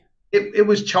 didn't he? It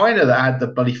was China that had the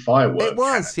bloody fireworks. It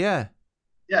was, yeah.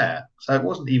 Yeah, so it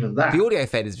wasn't even that. The audio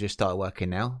faders just started working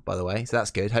now, by the way, so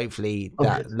that's good. Hopefully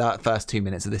that first 2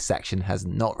 minutes of this section has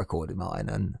not recorded,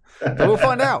 Martin, but we'll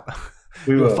find out.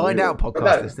 We'll find out,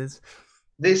 podcast listeners.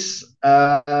 This,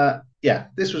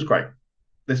 this was great.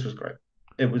 This was great.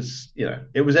 It was,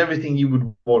 it was everything you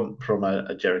would want from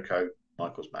a Jericho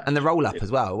Michaels match. And the roll up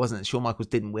as well, wasn't it? Shawn Michaels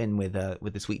didn't win with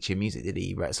the sweet chin music, did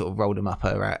he? Sort of rolled him up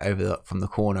from the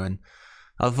corner, and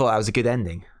I thought that was a good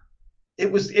ending.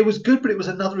 It was good, but it was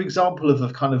another example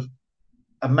of kind of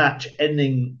a match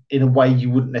ending in a way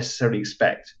you wouldn't necessarily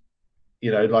expect.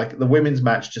 Like the women's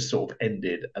match just sort of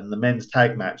ended, and the men's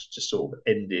tag match just sort of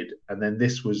ended, and then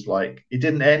this was like it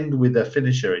didn't end with a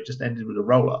finisher; it just ended with a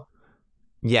roll up.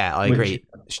 Yeah, I agree.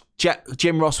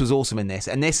 Jim Ross was awesome in this,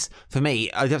 and this for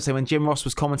me, I have to say, when Jim Ross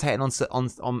was commentating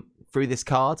on through this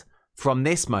card, from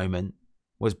this moment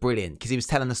was brilliant because he was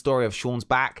telling the story of Shawn's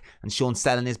back and Shawn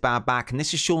selling his bad back, and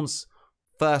this is Shawn's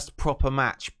first proper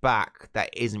match back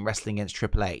that isn't wrestling against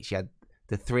Triple H. He had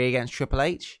the 3 against Triple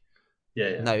H.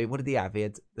 Yeah. No, what did he have? He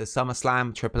had the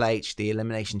SummerSlam, Triple H, the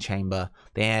Elimination Chamber.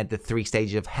 They had the 3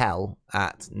 stages of Hell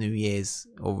at New Year's,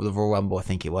 or the Royal Rumble, I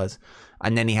think it was.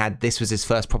 And then this was his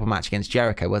first proper match against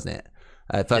Jericho, wasn't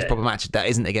it? First proper match that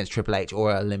isn't against Triple H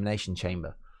or Elimination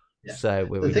Chamber. Yeah. So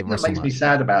the thing that makes me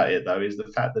sad about it, though, is the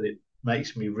fact that it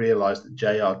makes me realise that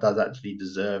JR does actually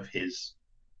deserve his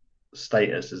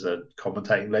status as a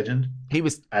commentating legend. He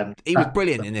was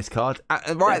brilliant in this card at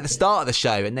the start of the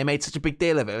show, and they made such a big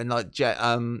deal of it. And like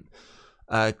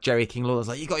Jerry King Lawler was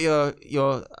like, "You got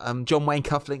your John Wayne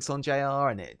cufflinks on, JR,"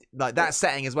 and it like that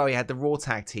setting as well. He had the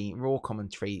Raw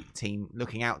commentary team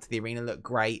looking out to the arena, looked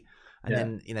great, and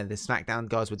then the SmackDown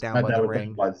guys were down by the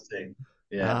ring.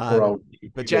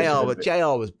 But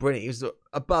JR was brilliant. He was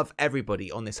above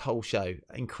everybody on this whole show.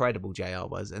 Incredible JR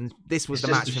was. And this was the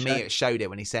match for me. It showed it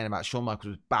when he's saying about Shawn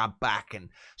Michaels' bad back and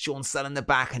Shawn selling the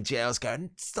back and JR's going,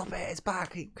 "Stop it, it's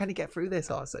back. Can he get through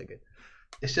this?" Oh, it's so good.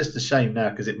 It's just a shame now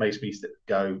because it makes me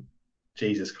go,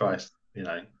 Jesus Christ,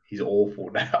 he's awful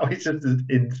now. He's just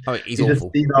he's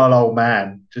awful. A senile old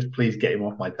man. Just please get him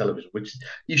off my television, which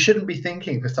you shouldn't be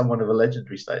thinking for someone of a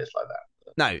legendary status like that.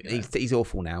 No, he's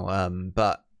awful now.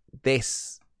 But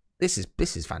this is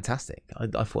fantastic.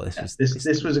 I thought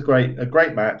this was a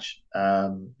great match.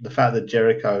 The fact that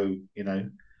Jericho,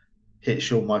 hit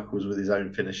Shawn Michaels with his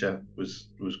own finisher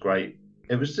was great.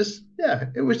 It was just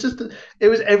it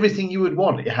was everything you would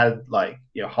want. It had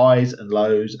highs and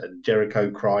lows, and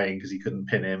Jericho crying because he couldn't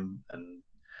pin him, and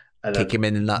kick him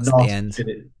in the nuts at the end.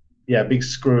 Big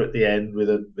screw at the end with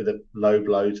a low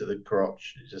blow to the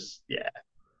crotch. It's just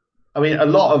I mean, a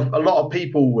lot of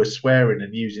people were swearing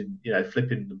and using,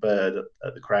 flipping the bird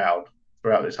at the crowd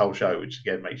throughout this whole show, which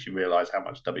again makes you realise how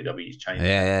much WWE's changed.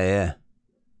 Yeah.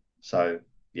 So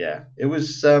it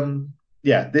was.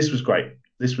 This was great.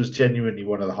 This was genuinely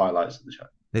one of the highlights of the show.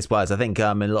 This was, I think,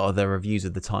 a lot of the reviews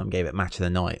of the time gave it match of the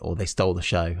night, or they stole the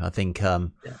show. I think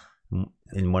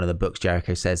in one of the books,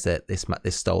 Jericho says that this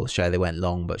stole the show. They went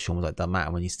long, but Shawn was like, "Doesn't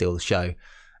matter when you steal the show.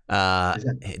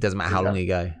 It doesn't matter how long you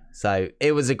go." So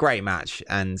it was a great match,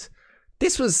 and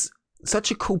this was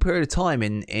such a cool period of time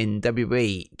in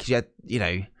WWE because you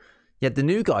had the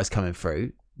new guys coming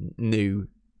through,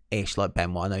 new-ish like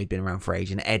Benoit. I know he'd been around for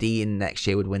age, and Eddie in next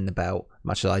year would win the belt.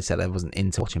 Much as I said, I wasn't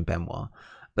into watching Benoit,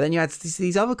 but then you had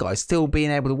these other guys still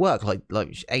being able to work, like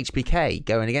HBK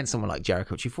going against someone like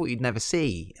Jericho, which you thought you'd never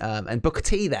see, and Booker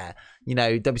T there,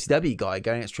 WCW guy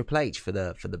going against Triple H for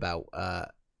the belt.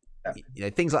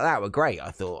 Things like that were great.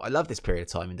 I thought I loved this period of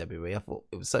time in WWE. I thought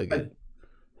it was so good.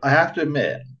 I have to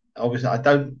admit, obviously, I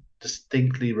don't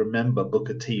distinctly remember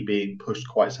Booker T being pushed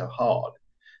quite so hard,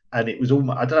 and it was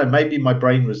almost, I don't know, maybe my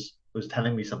brain was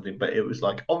telling me something, but it was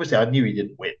like, obviously, I knew he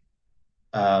didn't win.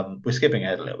 We're skipping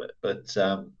ahead a little bit, but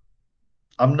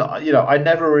I'm not. I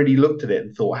never really looked at it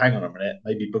and thought, hang on a minute,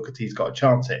 maybe Booker T's got a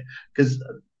chance here, because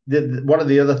one of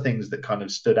the other things that kind of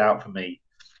stood out for me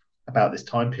about this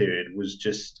time period was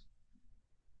just,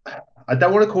 I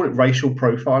don't want to call it racial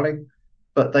profiling,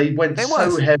 but they went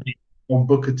so heavy on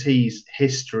Booker T's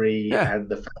history and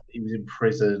the fact that he was in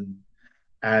prison,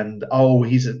 and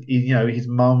his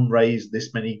mum raised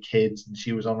this many kids and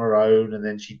she was on her own, and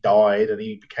then she died and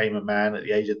he became a man at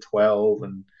the age of 12,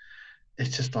 and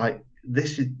it's just like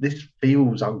this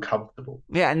feels uncomfortable.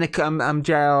 Yeah, and the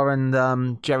JR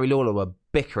and Jerry Lawler were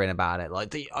bickering about it.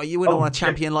 Like, are you in on a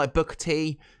champion like Booker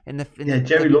T in the?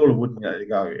 Jerry Lawler wouldn't let it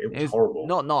go. It was horrible.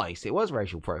 Not nice. It was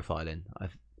racial profiling. It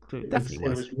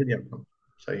was really uncomfortable.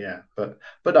 So but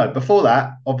no. Before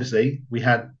that, obviously, we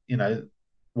had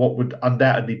what would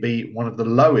undoubtedly be one of the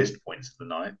lowest points of the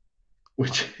night,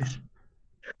 which is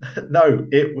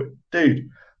dude.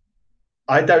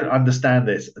 I don't understand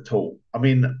this at all. I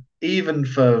mean, even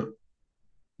for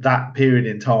that period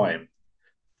in time,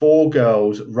 4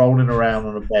 girls rolling around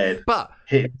on a bed, but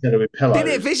hitting each other with pillows.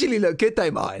 Didn't it visually look good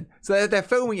though, Martin? So they're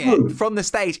filming it from the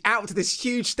stage out to this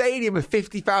huge stadium of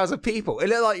 50,000 people. It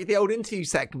looked like the old interview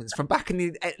segments from back in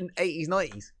the 80s,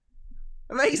 90s.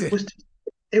 Amazing.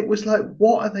 It was like,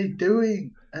 what are they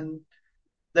doing? And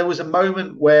there was a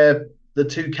moment where the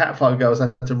 2 catfight girls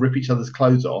had to rip each other's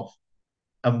clothes off,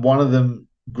 and one of them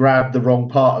grabbed the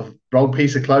wrong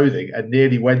piece of clothing and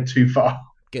nearly went too far.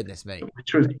 Goodness me.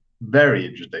 Which was very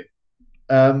interesting.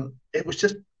 It was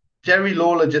just Jerry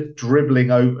Lawler just dribbling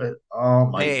over. Oh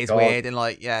my god. It is weird and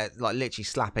like literally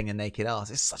slapping a naked ass.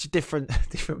 It's such a different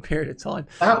period of time.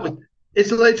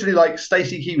 It's literally like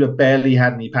Stacey Keebler barely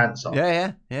had any pants on.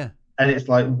 Yeah. And it's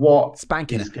like, what?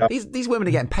 Spanking her. These women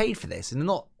are getting paid for this, and they're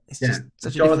not. It's just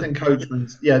such Jonathan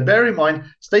Coachman's. Yeah, bear in mind,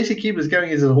 Stacey Keebler's going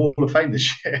into the Hall of Fame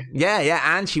this year.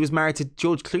 Yeah, and she was married to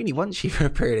George Clooney, wasn't she, for a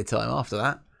period of time after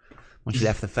that, when she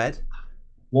left the Fed.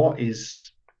 What is...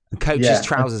 The coach's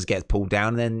trousers gets pulled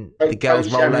down, and then the girls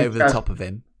roll over the top of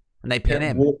him, and they pin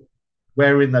him.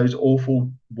 Wearing those awful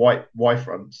white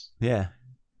Y-fronts. Yeah.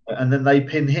 And then they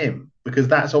pin him, because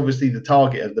that's obviously the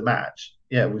target of the match.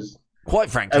 Yeah, it was...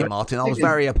 Quite frankly, Martin, I was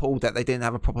very appalled that they didn't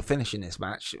have a proper finish in this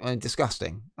match.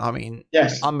 Disgusting. I mean,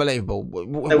 yes, unbelievable.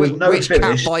 There was no Which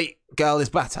finish. catfight girl is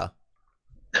better?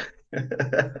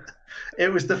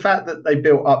 It was the fact that they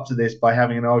built up to this by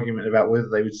having an argument about whether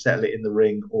they would settle it in the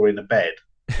ring or in a bed.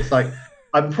 It's like,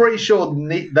 I'm pretty sure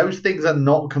those things are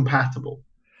not compatible.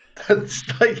 It's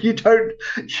like you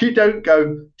don't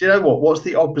go, do you know what? What's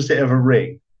the opposite of a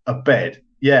ring? A bed.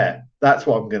 Yeah, that's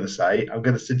what I'm going to say. I'm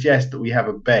going to suggest that we have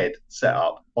a bed set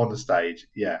up on the stage.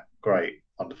 Yeah, great.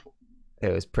 Wonderful. It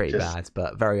was pretty bad,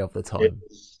 but very of the time.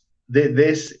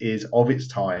 This is of its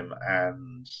time,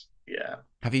 and yeah.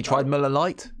 Have you tried Miller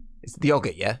Lite? It's the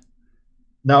yogurt, yeah?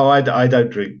 No, I don't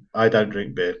drink. I don't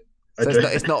drink beer. So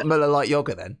it's not Miller Lite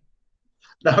yogurt then?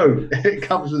 No, it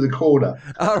comes with a corner.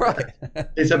 Oh, right.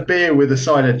 It's a beer with a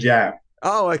side of jam.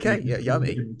 Oh, okay. Yeah,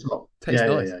 yummy. Tastes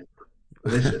nice. Yeah.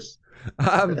 Delicious.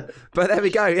 But there we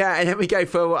go. Yeah, and then we go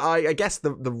for I guess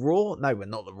the Raw. No, but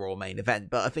not the Raw main event.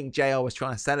 But I think JR was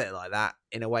trying to sell it like that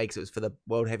in a way because it was for the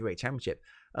World Heavyweight Championship.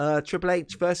 Triple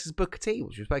H versus Booker T,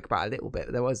 which we spoke about a little bit.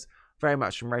 But there was very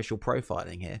much some racial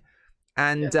profiling here,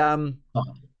 and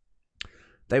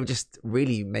they were just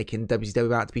really making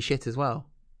WCW out to be shit as well.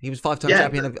 He was 5-time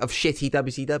champion of shitty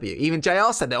WCW. Even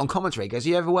JR said it on commentary. He goes,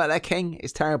 "You ever work there, King?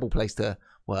 It's a terrible place to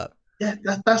work." Yeah,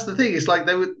 that's the thing. It's like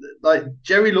they were like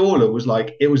Jerry Lawler was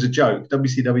like it was a joke.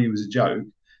 WCW was a joke.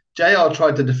 JR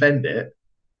tried to defend it,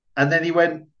 and then he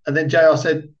went, and then JR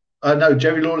said, "No."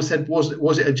 Jerry Lawler said,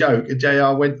 "Was it a joke?" And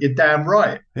JR went, "You're damn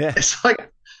right." Yeah, it's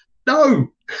like, no,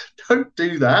 don't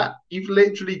do that. You've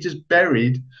literally just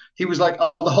buried. He was like, "Oh,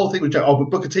 the whole thing was a joke." Oh,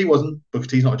 but Booker T wasn't. Booker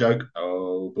T's not a joke.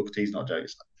 Oh, Booker T's not a joke.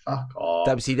 It's like, fuck off.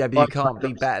 WCW can't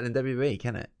be better than WWE,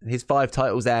 can it? His 5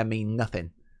 titles there mean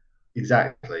nothing.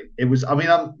 Exactly. It was. I mean,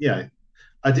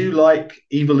 I do like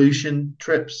Evolution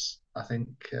trips. I think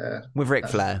with Ric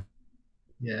Flair.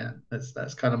 Yeah,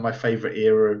 that's kind of my favorite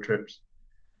era of trips.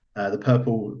 The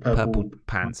purple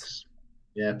pants.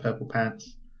 Yeah, purple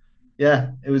pants.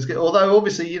 Yeah, it was good. Although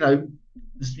obviously, you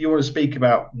want to speak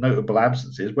about notable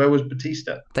absences. Where was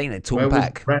Batista? I think they took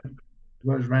back.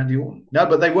 Where was Randy Orton? No,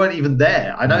 but they weren't even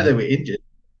there. I know they were injured.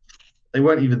 They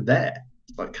weren't even there.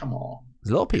 It's like, come on.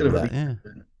 There's a lot of people there. Yeah.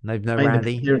 No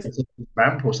Randy.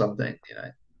 Ramp or something,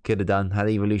 Could have done, had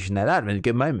Evolution there. That would have been a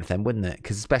good moment then, wouldn't it?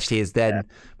 Because especially as then,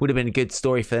 would have been a good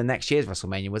story for the next year's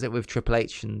WrestleMania, was it? With Triple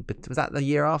H and, was that the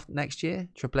year after next year?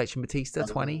 Triple H and Batista,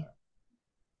 20?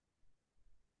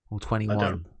 Or 21?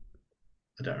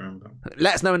 I don't remember.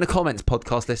 Let us know in the comments,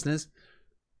 podcast listeners.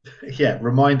 Yeah,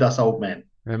 remind us old men.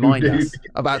 Remind us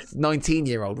about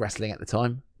 19-year-old wrestling at the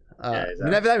time. Exactly.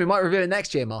 You never know, we might review it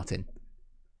next year, Martin.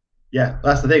 Yeah,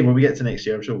 that's the thing. When we get to next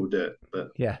year, I'm sure we'll do it. But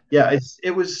yeah,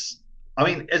 it was. I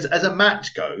mean, as a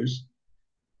match goes,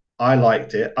 I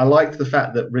liked it. I liked the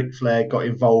fact that Ric Flair got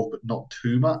involved, but not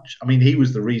too much. I mean, he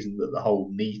was the reason that the whole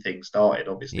knee thing started.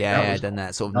 Obviously, then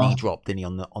that sort of knee drop, didn't he,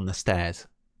 on the stairs?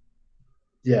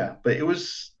 Yeah, but it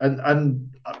was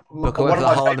and Booker went for the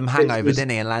Harlem Hangover,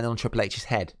 didn't he, and landed on Triple H's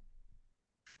head.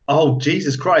 Oh,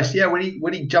 Jesus Christ! Yeah, when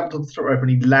he jumped on the top rope and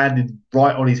he landed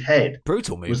right on his head.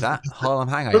 Brutal move, that Harlem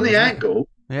Hangover. From the angle,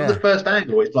 from the first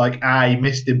angle, it's like he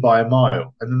missed him by a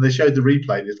mile, and then they showed the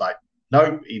replay. And it's like,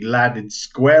 nope, he landed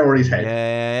square on his head.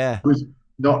 Yeah. It was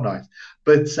not nice.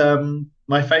 But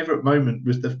my favourite moment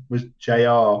was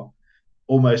JR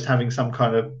almost having some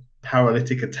kind of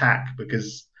paralytic attack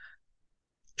because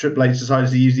Triple H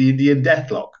decided to use the Indian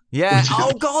Deathlock. Yeah.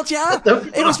 Oh God, yeah.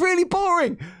 It was really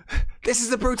boring. This is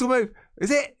the brutal move.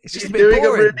 Is it? It's just a bit doing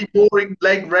boring. a really boring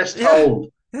leg rest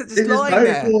hold. Just lying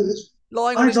there,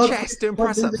 lying on his chest, doing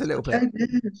press-ups a little bit.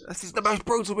 This is the most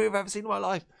brutal move I've ever seen in my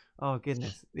life. Oh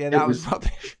goodness. Yeah, that was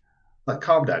rubbish. Like,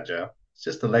 calm down, Joe. It's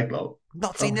just a leg lock.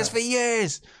 Not seen this for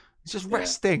years. It's just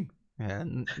resting. Yeah,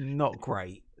 not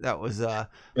great. That was but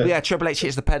yeah, Triple H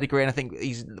hits the pedigree, and I think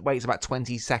he waits about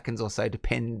 20 seconds or so to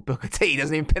pin Booker T. He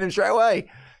doesn't even pin him straight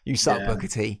away. You suck, Booker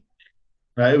T.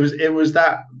 No, it was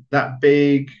that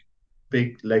big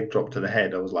leg drop to the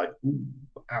head. I was like, ooh,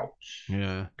 ouch.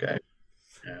 Yeah. Okay.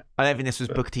 Yeah. I don't think this was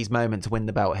Booker T's moment to win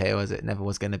the belt here, was it? Never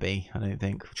was going to be. I don't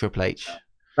think Triple H.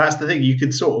 That's the thing. You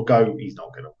could sort of go, he's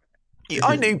not going to win.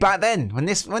 I knew back then when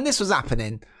this was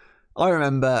happening. I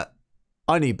remember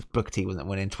I knew Booker T wasn't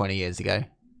winning 20 years ago.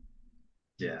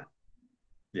 Yeah,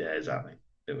 exactly.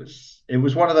 It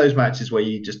was one of those matches where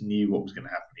you just knew what was going to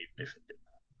happen, even if it didn't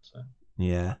happen. So.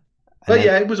 Yeah, but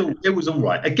it was all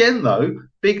right. Again, though,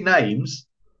 big names,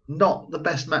 not the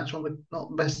best match on the, not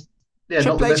the best. Yeah,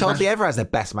 Triple H hardly ever has the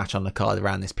best match on the card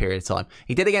around this period of time.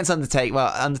 He did against Undertaker.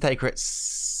 Well, Undertaker at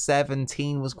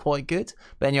 17 was quite good.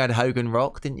 But then you had Hogan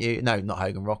Rock, didn't you? No, not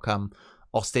Hogan Rock.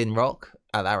 Austin Rock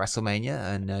at that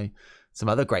WrestleMania, and some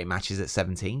other great matches at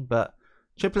 17. But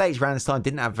Triple H around this time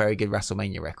didn't have a very good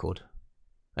WrestleMania record.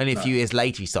 Only a few years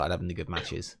later, he started having the good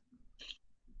matches.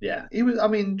 Yeah, he was. I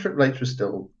mean, Triple H was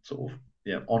still sort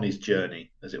of on his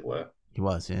journey, as it were. He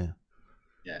was, yeah.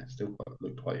 Yeah, still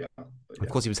looked quite young. Of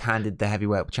course, he was handed the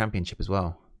heavyweight championship as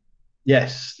well.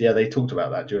 Yes, yeah, they talked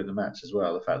about that during the match as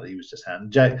well. The fact that he was just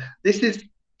handed. This is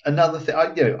another thing.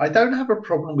 I don't have a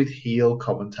problem with heel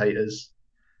commentators,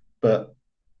 but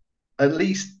at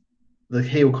least the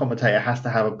heel commentator has to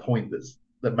have a point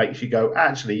that makes you go,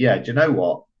 actually, yeah, do you know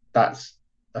what? That's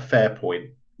a fair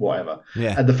point. Whatever.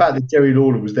 Yeah. And the fact that Jerry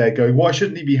Lawler was there going, why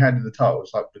shouldn't he be handed the title?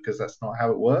 It's like, because that's not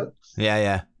how it works.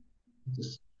 Yeah.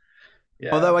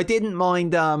 Yeah. Although I didn't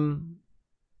mind on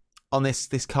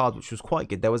this card, which was quite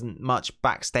good. There wasn't much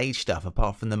backstage stuff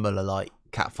apart from the Muller like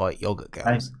catfight yogurt girls.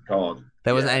 Thank God.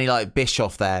 There wasn't any like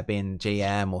Bischoff there being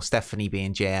GM or Stephanie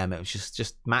being GM. It was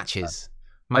just matches.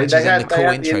 Matches and the cool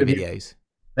intro videos.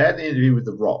 They had the interview with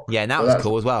The Rock. Yeah, and that was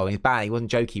cool as well. He was bad. He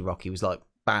wasn't jokey Rock. He was like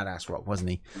badass Rock, wasn't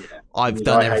he? Yeah. I've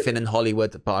done everything in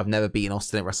Hollywood, but I've never beaten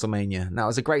Austin at WrestleMania. And that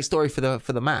was a great story for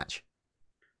the match.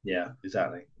 Yeah,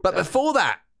 exactly. But before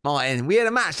that, Martin, we had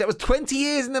a match that was 20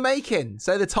 years in the making.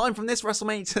 So the time from this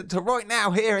WrestleMania to right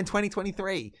now here in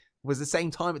 2023 was the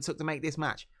same time it took to make this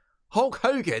match. Hulk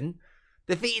Hogan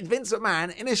defeated Vince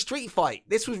McMahon in a street fight.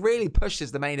 This was really pushed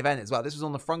as the main event as well. This was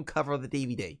on the front cover of the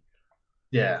DVD.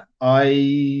 Yeah,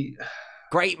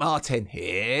 Great, Martin.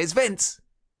 Here's Vince.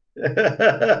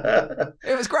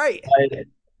 It was great.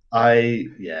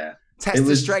 Yeah. Test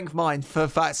the strength mind for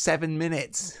about 7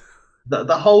 minutes.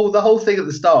 The whole thing at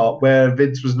the start where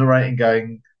Vince was narrating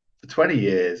going, for 20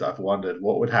 years I've wondered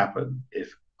what would happen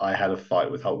if I had a fight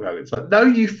with Hulk Hogan. It's like, no,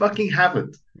 you fucking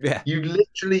haven't. Yeah. You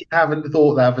literally haven't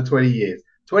thought that for 20 years.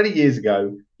 20 years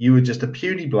ago, you were just a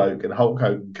puny bloke and Hulk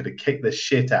Hogan could have kicked the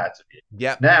shit out of you.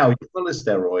 Yep. Now you're full of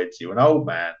steroids, you're an old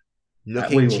man.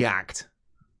 Looking jacked.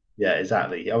 Yeah,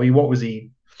 exactly. I mean, what was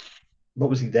he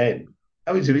then?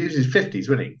 Oh, he was in his 50s,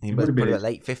 wasn't he? He must be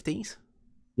late 50s?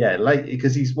 Yeah, late,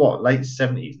 because he's late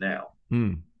 70s now.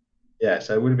 Yeah,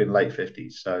 so it would have been late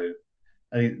 50s. So,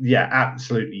 I mean, yeah,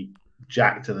 absolutely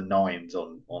jacked to the nines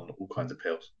on all kinds of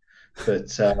pills. But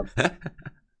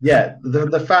yeah,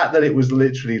 the fact that it was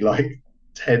literally like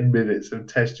 10 minutes of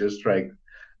test your strength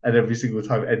and every single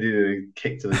time ended in a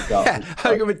kick to the gut. Yeah,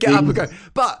 Hogan would get up and go.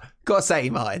 But, gotta say,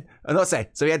 Martin, I'm not saying.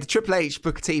 So we had the Triple H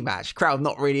Booker T match. Crowd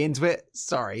not really into it.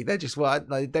 Sorry, they just weren't.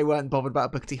 They weren't bothered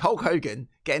about Booker T. Hulk Hogan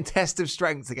getting test of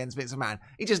strength against Vince McMahon.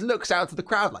 He just looks out to the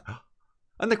crowd like,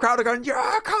 and the crowd are going,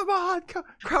 yeah, come on.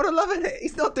 Crowd are loving it.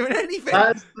 He's not doing anything.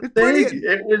 That's the thing. Brilliant.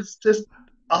 It was just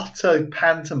utter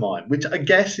pantomime, which I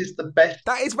guess is the best.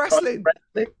 That is wrestling.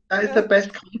 That is the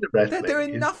best kind of wrestling. They're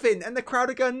doing nothing, and the crowd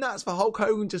are going nuts for Hulk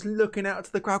Hogan just looking out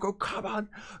to the crowd, go, come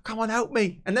on, help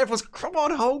me. And everyone's, come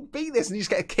on, Hulk, beat this. And you just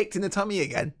get kicked in the tummy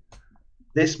again.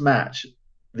 This match,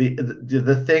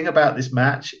 the thing about this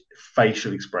match,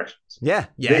 facial expressions. Yeah,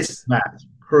 yes. This match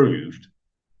proved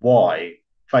why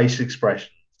facial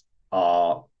expressions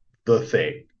are the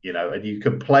thing, and you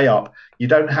can play up. You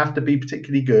don't have to be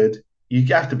particularly good. You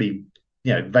have to be,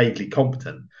 vaguely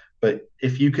competent. But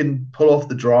if you can pull off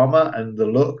the drama and the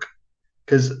look,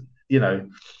 because, there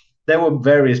were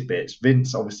various bits.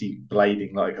 Vince obviously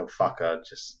blading like a fucker,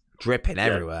 just dripping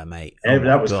everywhere, mate.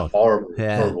 That was horrible.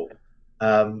 Yeah.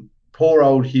 Horrible. Poor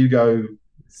old Hugo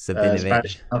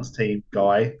Spanish announce team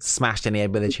guy. Smashed in the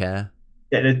head with a chair.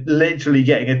 Yeah, literally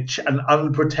getting an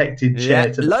unprotected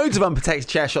chair. Loads of unprotected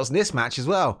chair shots in this match as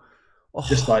well. Oh.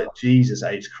 Just like, Jesus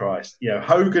H. Christ.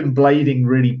 Hogan blading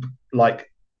really,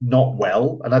 not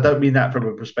well. And I don't mean that from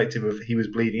a perspective of he was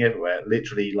bleeding everywhere.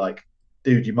 Literally,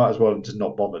 dude, you might as well have just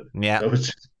not bothered. Yeah. It was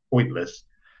just pointless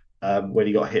when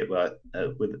he got hit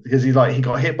because he got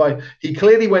hit by... He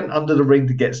clearly went under the ring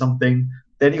to get something.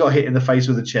 Then he got hit in the face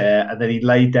with a chair, and then he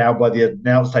laid down by the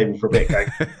announce table for a bit,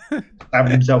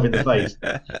 stabbing himself in the face.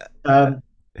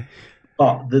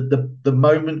 But the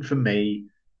moment for me,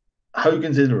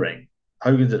 Hogan's in the ring.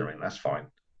 That's fine.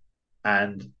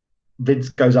 And Vince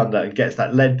goes under and gets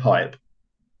that lead pipe,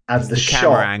 and the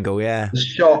camera angle, the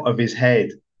shot of his head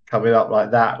coming up like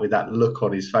that with that look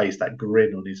on his face, that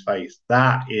grin on his face,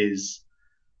 that is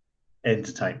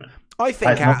entertainment. I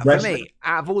think for me,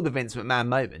 out of all the Vince McMahon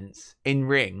moments in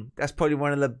ring, that's probably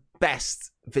one of the best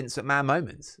Vince McMahon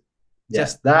moments.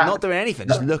 Just not doing anything,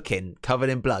 just looking, covered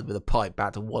in blood with a pipe,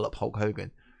 about to wallop Hulk Hogan.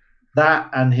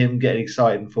 That and him getting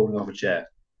excited and falling off a chair.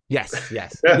 Yes.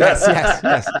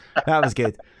 That was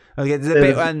good. There's a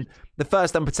bit when the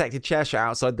first unprotected chair shot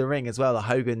outside the ring as well.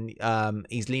 Hogan,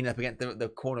 he's leaning up against the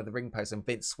corner of the ring post, and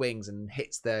Vince swings and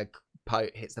hits the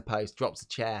post, drops the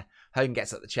chair. Hogan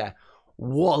gets up the chair,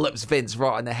 wallops Vince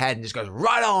right in the head, and just goes,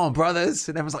 "Right on, brothers!"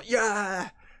 And everyone's like, "Yeah,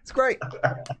 it's great."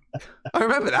 I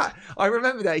remember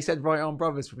that. He said, "Right on,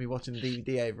 brothers," for me watching the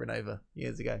DVD over and over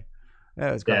years ago. Yeah,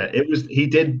 it was great. Yeah, he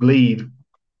did bleed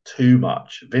too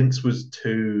much. Vince was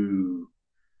too.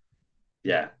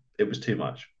 Yeah, it was too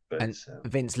much. But, and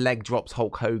Vince leg drops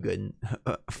Hulk Hogan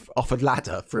off a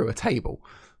ladder through a table.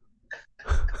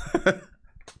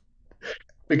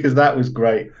 Because that was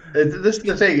great. This is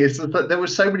the thing. There were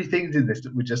so many things in this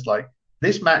that were just like,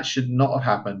 this match should not have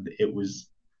happened. It was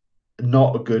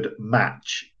not a good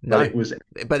match. No,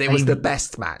 but it was the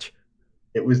best match.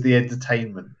 It was the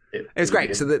entertainment. It was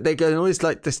great. So they're going always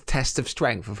like this test of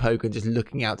strength of Hogan just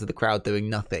looking out to the crowd doing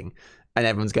nothing, and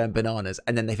everyone's going bananas.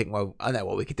 And then they think, well, I know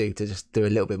what we could do to just do a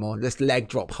little bit more. Let's leg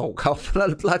drop Hulk off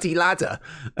a bloody ladder.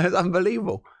 It's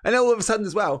unbelievable. And then all of a sudden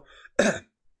as well,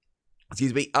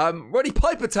 excuse me, Roddy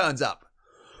Piper turns up.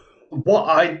 What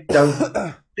I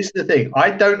don't... This is the thing.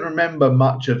 I don't remember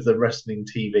much of the wrestling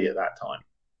TV at that time.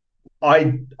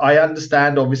 I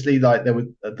understand, obviously, like there was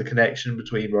the connection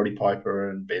between Roddy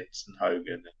Piper and Vince and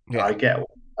Hogan. Yeah. I get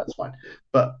that's fine,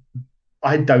 but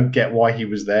I don't get why he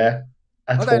was there.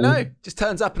 I don't know. Just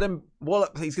turns up and then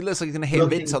wallop. He looks like he's going to hit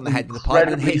Vince on the head with the pipe,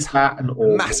 and he's fat and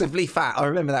massively fat. I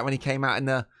remember that when he came out in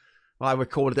the. Well, I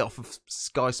recorded it off of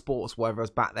Sky Sports, wherever I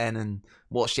was back then, and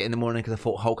watched it in the morning because I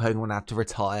thought Hulk Hogan would have to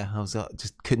retire. I was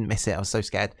just couldn't miss it. I was so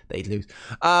scared that he'd lose.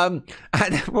 And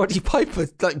Roddy Piper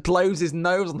blows his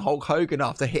nose on Hulk Hogan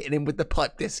after hitting him with the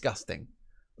pipe. Disgusting.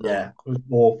 Yeah, it was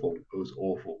awful. It was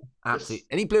awful. Absolutely.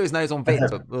 And he blew his nose on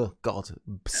Vince. But, oh God,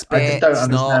 spit, I just don't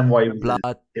understand why he was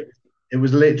blood. It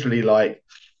was literally like,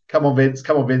 come on, Vince,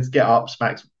 get up,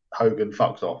 smacks Hogan,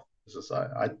 fucks off.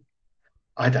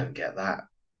 I don't get that.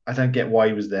 I don't get why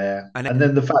he was there. And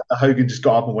then the fact that Hogan just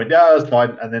got up and went, yeah, that's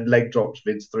fine, and then leg drops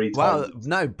Vince 3 times. Well,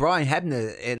 no, Brian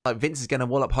Hebner, Vince is going to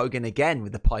wallop Hogan again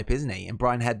with the pipe, isn't he? And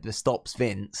Brian Hebner stops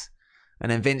Vince.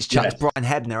 And then Vince chucks Brian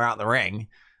Hebner out the ring.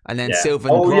 And then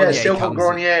Sylvain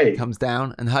Grenier comes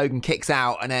down, and Hogan kicks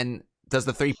out and then does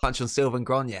the 3-punch on Sylvain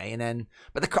Grenier. And then,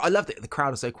 but I loved it. The crowd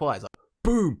was so quiet. It's like,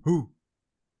 boom,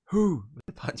 who, with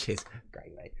the punches.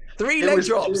 Great, mate. 3 leg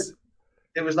drops.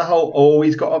 It was the whole,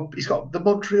 he's got the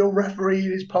Montreal referee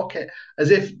in his pocket,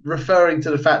 as if referring to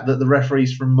the fact that the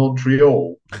referee's from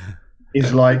Montreal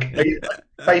is like,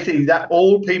 basically that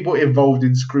all people involved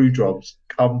in screw jobs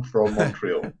come from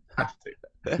Montreal. Have to.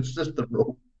 It's just the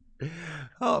rule.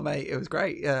 Oh, mate, it was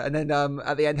great. Yeah. And then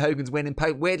at the end, Hogan's winning.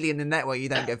 Weirdly, in the network, you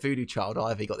don't get Voodoo Child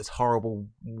either. You got this horrible,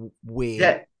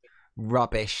 weird,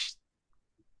 rubbish.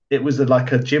 It was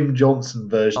like a Jim Johnson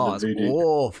version of Voodoo.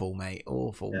 Awful, mate,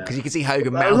 awful. Because you can see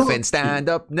Hogan mouthing, stand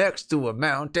up next to a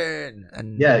mountain.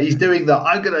 And yeah, he's doing the,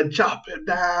 I'm going to chop him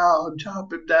down.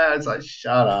 It's like,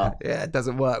 shut up. Yeah, it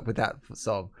doesn't work with that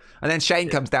song. And then Shane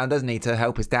comes down, doesn't he, to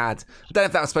help his dad. I don't know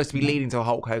if that was supposed to be leading to a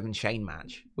Hulk Hogan-Shane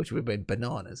match, which would have been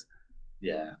bananas.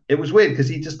 Yeah, it was weird because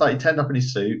he just he turned up in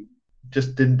his suit,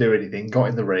 just didn't do anything, got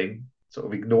in the ring, sort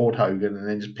of ignored Hogan, and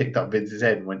then just picked up Vince's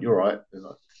head and went, "You're right."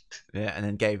 Yeah, and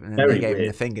then they gave him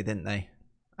the finger, didn't they?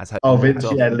 Vince,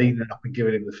 leaning up and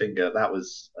giving him the finger. That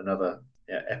was another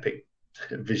epic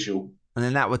visual. And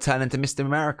then that would turn into Mr.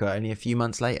 America only a few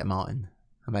months later, Martin.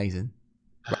 Amazing.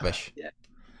 Rubbish. Yeah.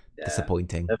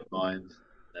 Disappointing. Never mind.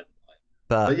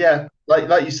 But yeah,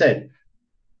 like you said,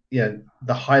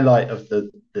 the highlight of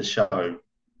the show,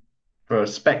 for a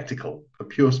spectacle, for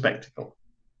pure spectacle.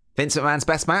 Vince McMahon's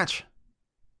best match?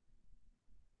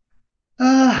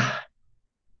 I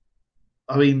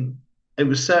mean, it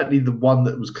was certainly the one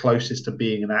that was closest to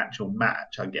being an actual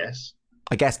match, I guess.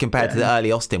 I guess compared to the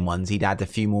early Austin ones, he'd had a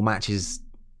few more matches,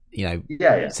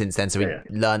 since then. So he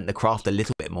learned the craft a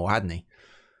little bit more, hadn't he?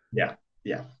 Yeah.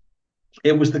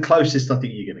 It was the closest I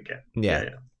think you're going to get.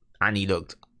 Yeah. And he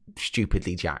looked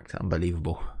stupidly jacked.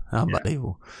 Unbelievable.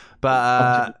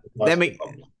 But let me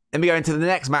go into the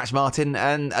next match, Martin,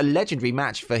 and a legendary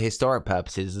match for historic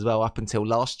purposes as well. Up until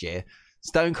last year,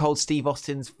 Stone Cold Steve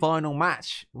Austin's final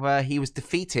match, where he was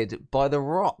defeated by The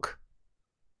Rock.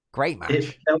 Great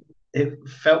match. It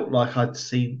felt like I'd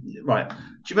seen... Right. Do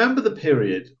you remember the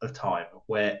period of time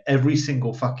where every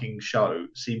single fucking show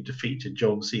seemed to feature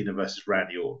John Cena versus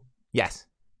Randy Orton? Yes.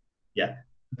 Yeah.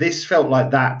 This felt like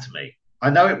that to me. I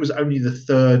know it was only the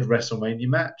third WrestleMania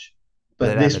match,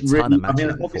 but this really... I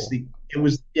mean, obviously, it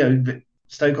was,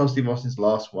 Stone Cold Steve Austin's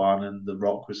last one, and The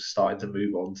Rock was starting to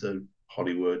move on to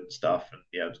Hollywood and stuff, and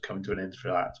it was coming to an end for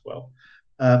that as well.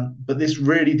 But this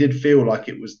really did feel like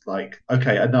it was like,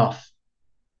 okay, enough.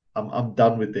 I'm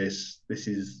done with this. Let's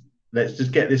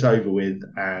just get this over with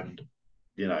and,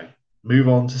 move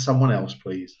on to someone else,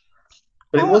 please.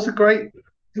 But it was a great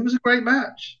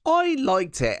match. I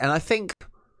liked it, and I think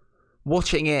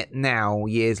watching it now,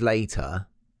 years later,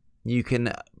 you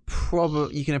can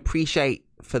appreciate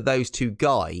for those two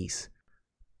guys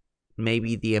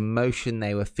maybe the emotion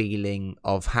they were feeling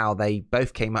of how they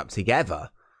both came up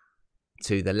together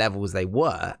to the levels they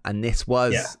were, and this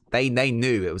was they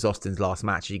knew it was Austin's last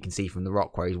match, as you can see from The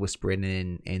Rock, where he's whispering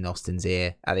in Austin's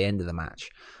ear at the end of the match.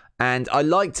 And I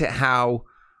liked it how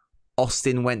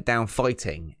Austin went down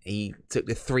fighting. He took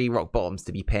the 3 rock bottoms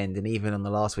to be pinned, and even on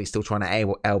the last week, still trying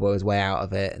to elbow his way out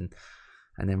of it, and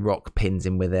then Rock pins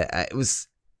him with it. It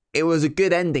was a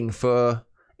good ending for...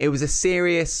 It was a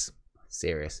serious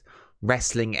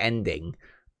wrestling ending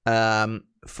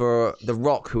for The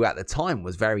Rock, who at the time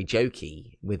was very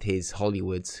jokey with his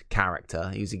Hollywood character.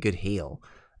 He was a good heel,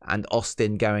 and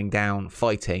Austin going down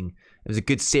fighting. It was a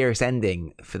good serious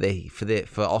ending for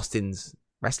Austin's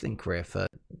wrestling career for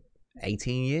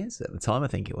 18 years at the time, I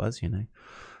think it was.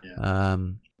 I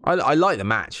like the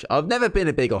match. I've never been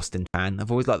a big Austin fan.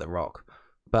 I've always liked The Rock,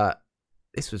 but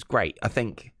this was great. I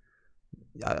think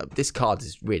this card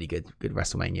is really good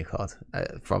WrestleMania card.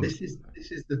 This is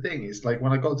the thing. It's like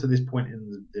when I got to this point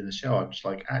in the show, I'm just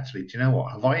like, actually, do you know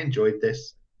what? Have I enjoyed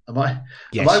this? Am I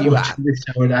watching this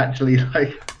show and actually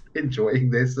like enjoying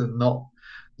this and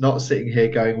not sitting here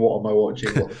going, what am I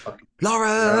watching? What the fuck?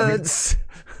 Lawrence.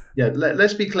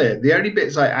 Let's be clear. The only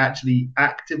bits I actually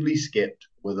actively skipped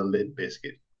were the Limp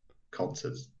Bizkit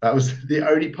concerts. That was the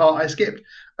only part I skipped.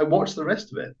 I watched the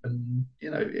rest of it, and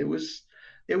it was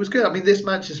good. I mean, this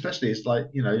match especially is like,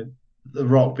 The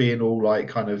Rock being all like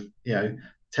kind of,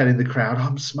 telling the crowd,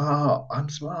 I'm smart.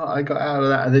 I got out of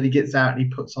that. And then he gets out and he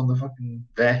puts on the fucking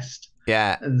vest.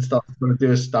 Yeah. And starts going to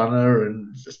do a stunner, and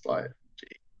it's just like,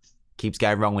 geez. Keeps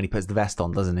going wrong when he puts the vest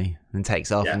on, doesn't he? And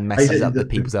takes off and messes up the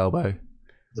people's elbow.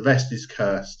 The vest is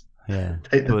cursed. Yeah.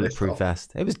 Bulletproof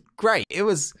vest. It was great. It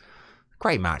was a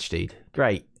great match, dude.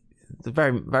 Great.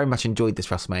 Very, very much enjoyed this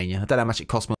WrestleMania. I don't know how much it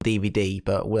cost me on DVD,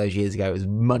 but all those years ago, it was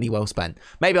money well spent.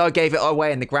 Maybe I gave it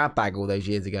away in the grab bag all those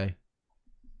years ago.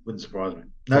 Wouldn't surprise me.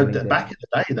 No, back in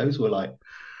the day, those were like,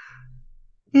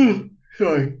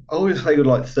 sorry, I always they were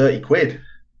like 30 quid.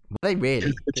 Were they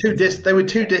really? They were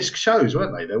 2-disc shows,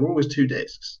 weren't they? They were always 2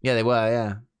 discs. Yeah, they were.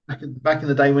 Yeah. Back in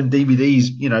the day when DVDs,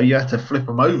 you had to flip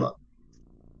them over.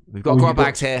 We've got grab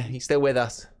bags here. He's still with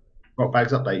us. Grab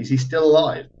bags update. Is he still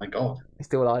alive? My God. He's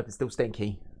still alive. It's still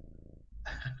stinky.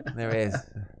 There he is.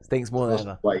 Stinks more than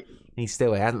ever. Weight. He's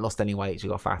still here. He hasn't lost any weight. He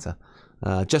got fatter.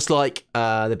 Just like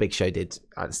the Big Show did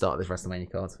at the start of this WrestleMania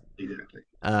card. Exactly.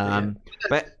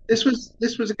 But this was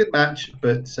a good match,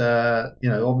 but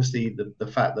obviously the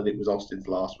fact that it was Austin's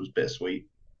last was bittersweet.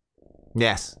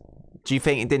 Yes. Do you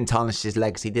think it didn't tarnish his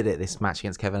legacy, did it, this match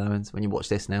against Kevin Owens, when you watch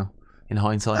this now, in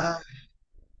hindsight?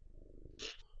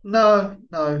 No,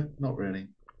 not really.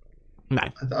 No.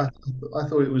 I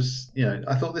thought it was,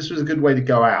 I thought this was a good way to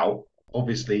go out.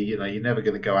 Obviously, you're never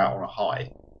going to go out on a high.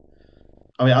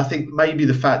 I mean, I think maybe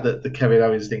the fact that the Kevin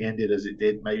Owens thing ended as it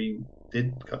did, maybe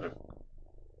did kind of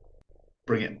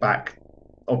bring it back.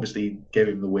 Obviously, give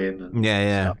him the win. And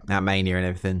that Mania and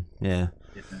everything. Yeah.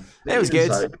 It was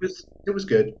good. It was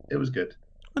good. It was good.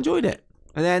 Enjoyed it.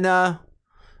 And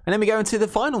then we go into the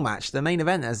final match, the main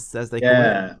event, as they call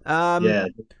it. I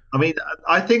mean,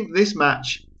 I think this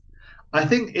match. I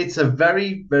think it's a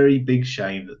very, very big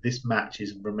shame that this match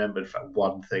is remembered for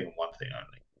one thing and one thing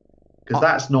only, because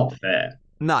that's not fair.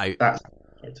 No. That's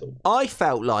I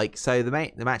felt like, so the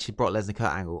match is Brock Lesnar,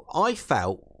 Kurt Angle. I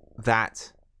felt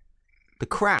that the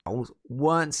crowd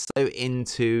weren't so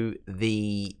into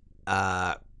the,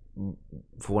 for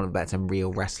want of a better term,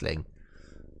 real wrestling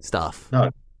stuff.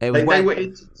 No. They were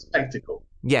into the spectacle.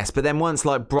 Yes, but then once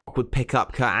like Brock would pick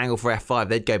up Kurt Angle for F5,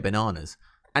 they'd go bananas.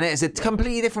 And it's a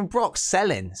completely different Brock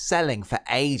selling for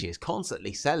ages,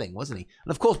 constantly selling, wasn't he?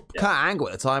 And of course, Kurt Angle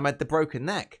at the time had the broken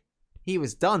neck. He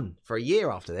was done for a year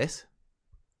after this.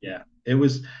 Yeah, it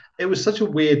was such a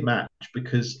weird match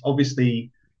because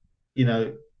obviously, you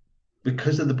know,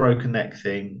 because of the broken neck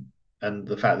thing and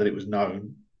the fact that it was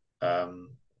known,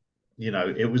 you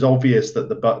know, it was obvious that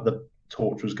the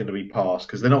torch was going to be passed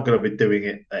because they're not going to be doing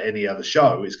it at any other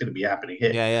show. It's going to be happening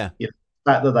here. Yeah. You know,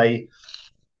 the fact that they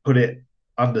put it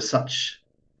under such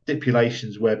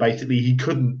stipulations where basically he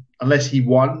couldn't, unless he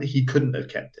won, he couldn't have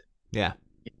kept it. Yeah.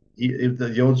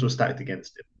 The odds were stacked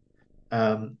against him.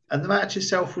 And the match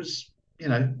itself was, you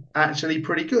know, actually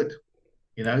pretty good.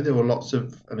 You know, there were lots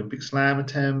of Olympic Slam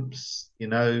attempts, you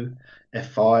know,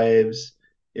 F5s.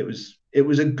 It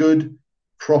was a good,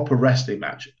 proper wrestling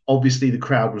match. Obviously, the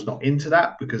crowd was not into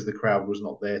that because the crowd was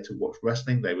not there to watch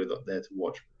wrestling. They were not there to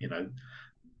watch, you know,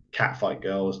 catfight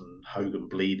girls and Hogan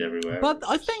bleed everywhere. But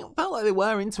I felt like they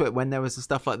were into it when there was the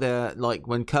stuff like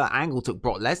when Kurt Angle took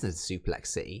Brock Lesnar to Suplex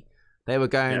City. They were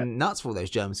going nuts for all those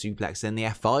German suplexes and the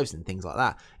F5s and things like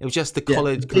that. It was just the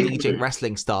collegiate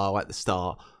wrestling style at the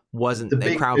start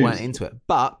the crowd weren't into it.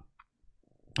 But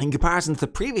in comparison to the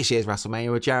previous year's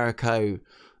WrestleMania with Jericho,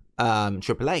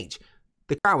 Triple H,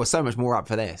 the crowd was so much more up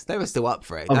for this. They were still up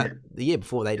for it. The year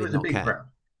before they did not care. Crowd.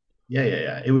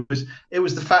 Yeah. It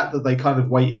was the fact that they kind of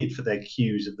waited for their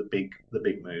cues of the big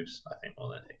moves, I think, more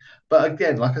than anything. But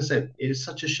again, like I said, it is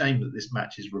such a shame that this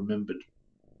match is remembered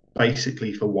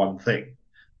basically for one thing,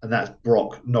 and that's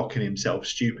Brock knocking himself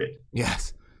stupid.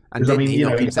 Yes, and I mean, he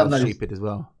knocked himself stupid as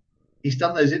well. He's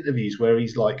done those interviews where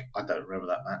he's like, "I don't remember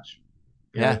that match.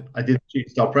 You know, I did shooting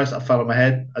star press, I fell on my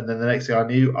head, and then the next thing I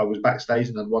knew, I was backstage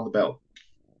and I'd won the belt."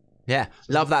 Yeah,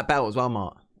 love that belt as well,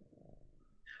 Mark.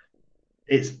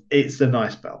 It's a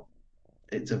nice belt.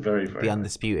 It's a very, very the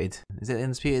undisputed. Is it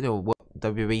undisputed or what?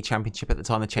 WWE Championship at the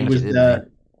time they changed it.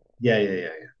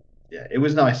 Yeah, it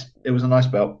was nice. It was a nice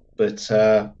belt, but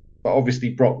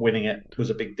obviously Brock winning it was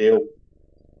a big deal.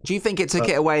 Do you think it took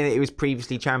it away that he was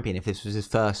previously champion if this was his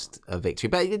first victory?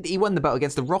 But he won the belt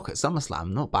against The Rock at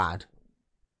SummerSlam. Not bad.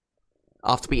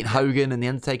 After beating Hogan and The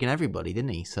Undertaker and everybody,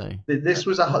 didn't he? So this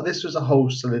was a whole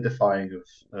solidifying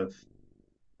of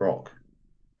Brock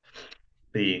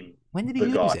being. When did he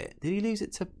lose it? Did he lose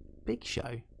it to Big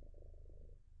Show?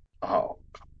 Oh,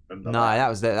 no, that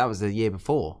was the year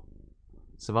before.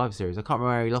 Survivor Series. I can't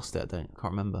remember where he lost it. I can't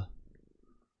remember.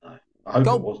 No, I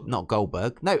hope it wasn't. Not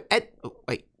Goldberg. No,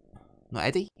 not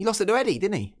Eddie. He lost it to Eddie,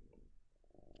 didn't he?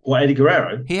 What, Eddie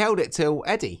Guerrero? He held it till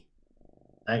Eddie.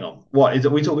 Hang on. What is it?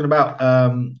 Are we talking about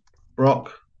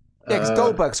Brock? Yeah, because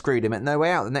Goldberg screwed him at No Way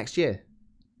Out the next year.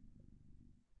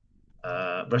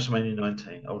 WrestleMania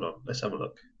 19. Hold on. Let's have a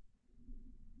look.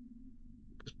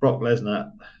 Because Brock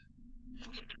Lesnar.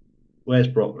 Where's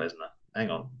Brock Lesnar?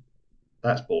 Hang on.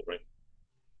 That's boring.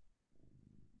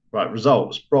 Right,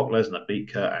 results. Brock Lesnar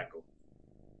beat Kurt Angle.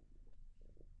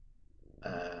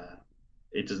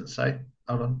 It doesn't say.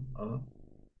 Hold on.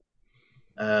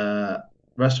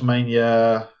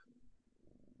 WrestleMania.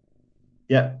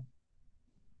 Yeah.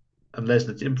 And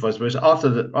Lesnar improvised. After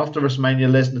WrestleMania,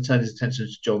 Lesnar turned his attention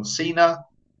to John Cena.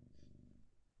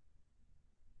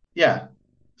 Yeah.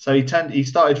 So he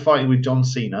started fighting with John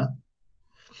Cena.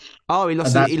 Oh, he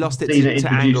lost it to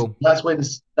Angle. That's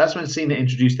when Cena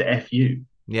introduced the FU.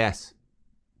 Yes.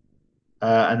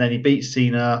 And then he beat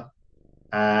Cena,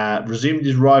 resumed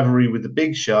his rivalry with the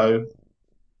Big Show.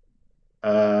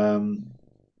 Lesnar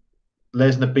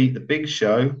beat the Big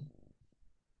Show.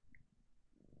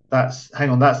 That's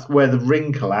where the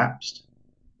ring collapsed.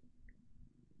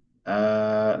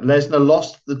 Lesnar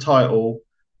lost the title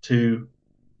to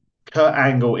Kurt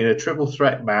Angle in a triple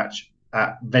threat match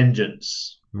at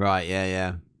Vengeance. Right,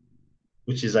 yeah.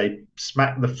 Which is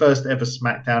the first ever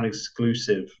SmackDown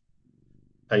exclusive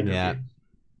pay-per-view.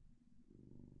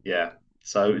 Yeah.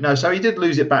 So he did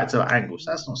lose it back to Angle,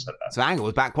 so that's not so bad. So Angle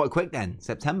was back quite quick then,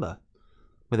 September,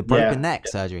 with a broken neck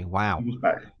surgery. Wow. He was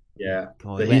back. Yeah.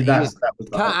 God,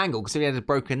 Kurt Angle, because he had a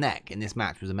broken neck in this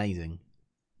match, was amazing.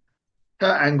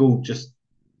 Kurt Angle just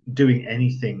doing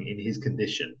anything in his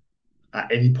condition at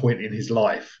any point in his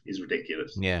life is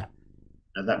ridiculous. Yeah.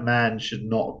 And that man should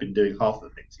not have been doing half the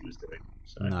things he was doing.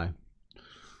 So.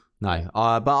 No.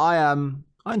 But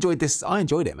I enjoyed this. I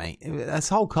enjoyed it, mate. This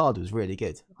whole card was really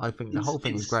good. I think the whole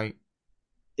thing was great.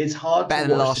 it's hard better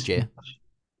to watch than last year.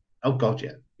 Oh God,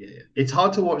 yeah. It's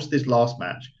hard to watch this last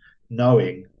match,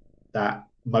 knowing that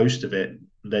most of it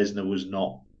Lesnar was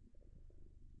not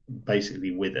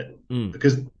basically with it.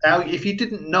 Because now, if you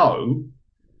didn't know,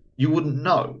 you wouldn't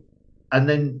know, and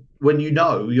then when you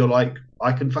know, you're like,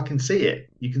 I can fucking see it.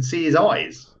 You can see his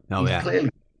eyes. Oh, He's clearly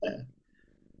there.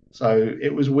 So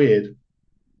it was weird.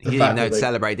 He didn't even know to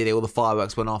celebrate, did he? All the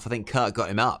fireworks went off. I think Kurt got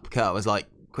him up. Kurt was like,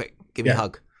 quick, give me a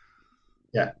hug.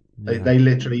 Yeah. They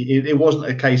literally, it wasn't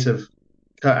a case of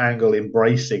Kurt Angle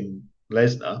embracing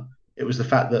Lesnar. It was the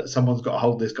fact that someone's got to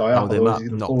hold this guy up. Hold him up,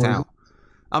 knocked out.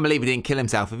 Unbelievable he didn't kill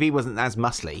himself. If he wasn't as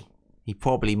muscly, he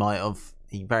probably might have,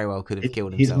 he very well could have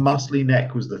killed himself. His muscly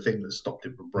neck was the thing that stopped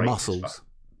him from breaking. Muscles.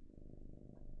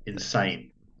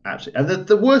 Insane. Absolutely. And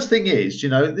the worst thing is,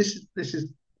 this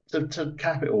is to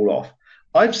cap it all off.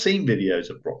 I've seen videos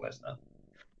of Brock Lesnar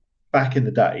back in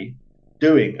the day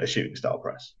doing a shooting star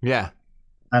press. Yeah.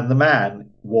 And the man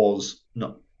was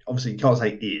not, obviously you can't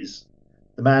say is,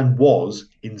 the man was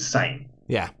insane.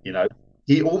 Yeah.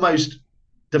 He almost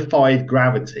defied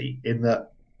gravity in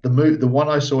that the one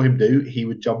I saw him do, he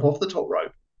would jump off the top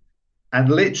rope and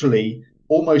literally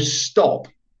almost stop,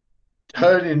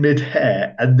 turn in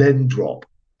midair, and then drop.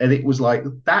 And it was like,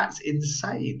 that's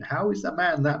insane. How is that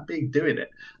man that big doing it?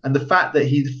 And the fact that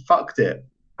he fucked it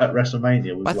at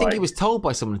WrestleMania was I think he was told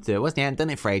by someone to do it, wasn't he? He hadn't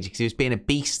done it for ages because he was being a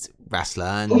beast wrestler.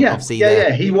 And obviously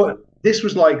he was. This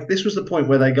was the point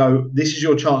where they go, this is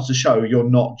your chance to show you're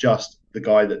not just the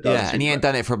guy that does. Yeah, and he hadn't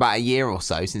done it for about a year or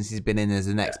so since he's been in as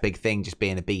the next big thing, just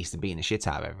being a beast and beating the shit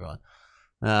out of everyone.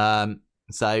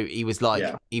 So he was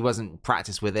like, he wasn't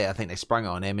practiced with it. I think they sprung it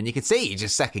on him, and you could see he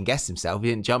just second guessed himself. He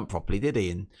didn't jump properly, did he?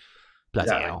 And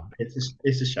bloody hell,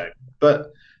 it's a shame.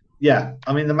 But yeah,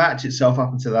 I mean, the match itself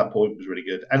up until that point was really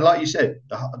good. And like you said,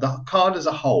 the card as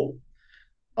a whole,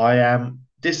 I am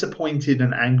disappointed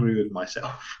and angry with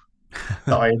myself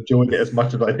that I enjoyed it as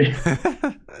much as I did.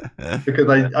 Because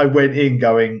I went in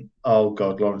going, oh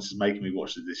God, Lawrence is making me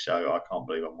watch this show. I can't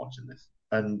believe I'm watching this.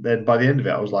 And then by the end of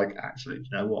it, I was like, actually, you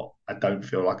know what? I don't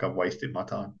feel like I've wasted my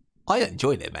time. I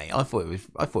enjoyed it, mate. I thought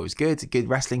it was good. A good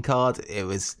wrestling card. It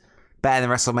was better than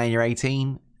WrestleMania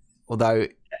 18. Although,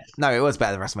 no, it was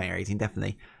better than WrestleMania 18,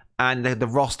 definitely. And the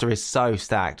roster is so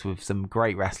stacked with some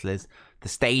great wrestlers. The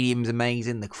stadium's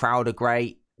amazing. The crowd are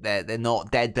great. They're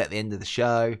not dead at the end of the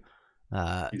show.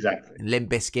 Exactly. Limp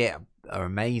Bizkit are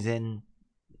amazing.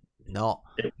 Not.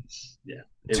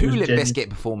 Two Limp Bizkit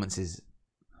performances.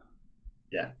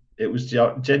 Yeah, it was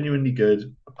genuinely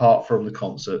good, apart from the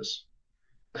concerts,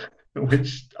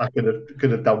 which I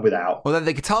could have done without. Although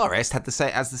the guitarist had the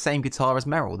same guitar as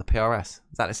Merrill, the PRS. Is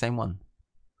that the same one?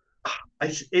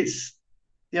 It's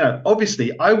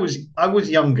obviously I was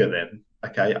younger then.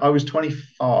 Okay, I was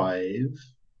 25.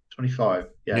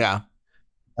 Yeah.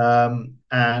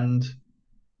 And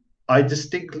I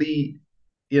distinctly,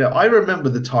 I remember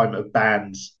the time of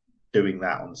bands doing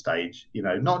that on stage,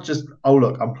 not just, oh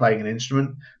look, I'm playing an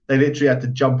instrument. They literally had to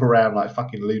jump around like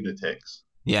fucking lunatics.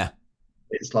 Yeah.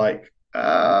 It's like, did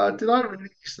I really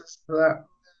listen to that?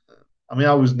 I mean,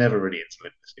 I was never really into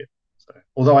Limp Bizkit. So,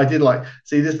 although I did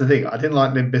this is the thing, I didn't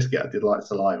like Limp Bizkit, I did like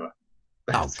Saliva.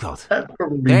 Oh God. That's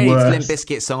probably the only worse. Limp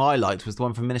Bizkit song I liked was the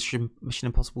one from Mission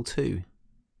Impossible 2.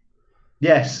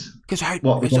 Yes. Because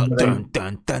dun,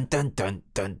 dun, dun, dun, dun,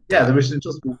 dun. Yeah, the Mission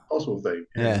Impossible thing.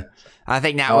 Yeah. I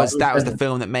think that was the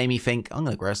film that made me think I'm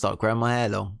gonna start growing my hair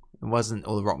long. It wasn't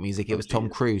all the rock music. It was Tom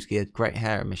Cruise. He had great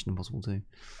hair in Mission Impossible 2.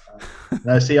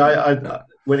 No, see, I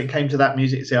when it came to that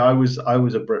music, see, I was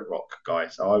a Brit rock guy,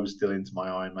 so I was still into my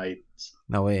Iron Maidens.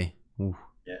 No way. Ooh.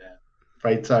 Yeah,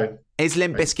 afraid so. Is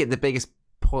Limp Bizkit the biggest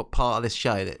part of this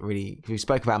show that really we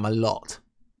spoke about them a lot?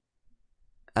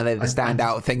 And they're the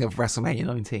standout thing of WrestleMania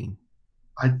 19.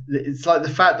 It's like the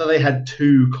fact that they had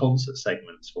 2 concert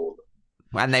segments for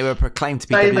them. And they were proclaimed to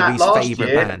be WWE's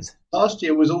favourite band. Last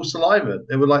year was all Saliva.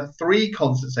 There were like 3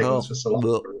 concert segments for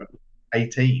Saliva.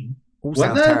 18. All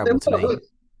sounds terrible to me.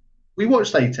 We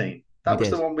watched 18. That was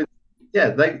the one with... Yeah,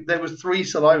 there was 3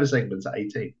 Saliva segments at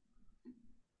 18.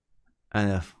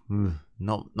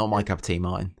 Not my cup of tea,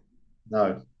 Martin.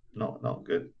 No, not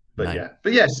good. But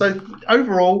yeah, so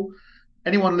overall...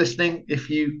 Anyone listening,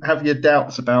 if you have your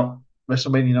doubts about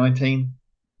WrestleMania 19,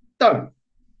 don't.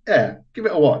 Yeah, give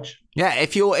it a watch. Yeah,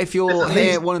 if you're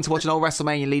here wanting to watch an old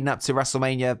WrestleMania leading up to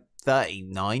WrestleMania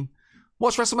 39,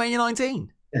 watch WrestleMania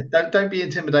 19. Yeah, don't be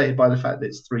intimidated by the fact that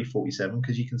it's 3:47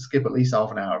 because you can skip at least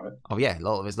half an hour of it. Oh yeah, a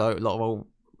lot of old,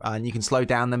 and you can slow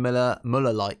down the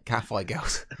Muller like catfight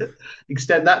girls.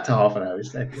 Extend that to half an hour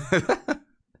instead.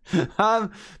 But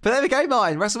there we go,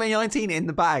 Martin. WrestleMania 19 in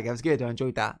the bag. That was good. I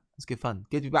enjoyed that. It's good fun.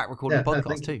 Good to be back recording the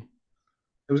podcast too.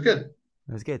 It was good.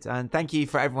 It was good. And thank you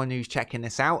for everyone who's checking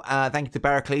this out. Thank you to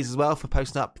Bericles as well for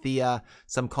posting up the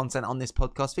some content on this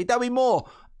podcast feed. There'll be more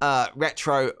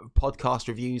retro podcast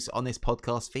reviews on this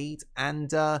podcast feed. And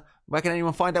where can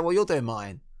anyone find out what you're doing,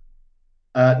 Martin?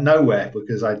 Nowhere,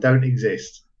 because I don't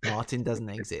exist. Martin doesn't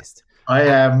exist. I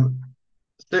am.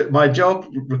 My job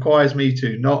requires me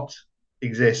to not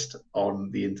exist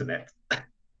on the internet.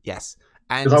 Yes,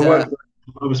 and because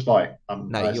I'm a spy.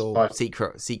 You're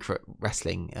secret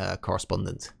wrestling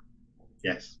correspondent.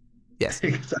 Yes.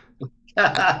 Exactly.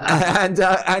 and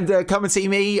come and see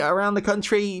me around the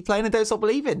country playing and Don't Stop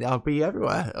Believing. I'll be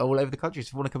everywhere, all over the country. So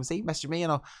if you want to come see, message me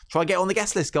and I'll try and get on the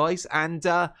guest list, guys. And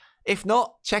if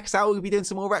not, check us out. We'll be doing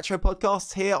some more retro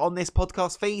podcasts here on this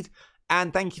podcast feed.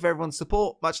 And thank you for everyone's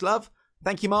support. Much love.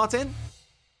 Thank you, Martin.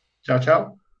 Ciao,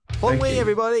 ciao. Bon way,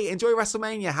 everybody. Enjoy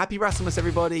WrestleMania. Happy WrestleMania,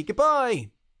 everybody. Goodbye.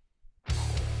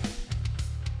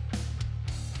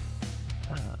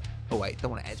 Oh, wait.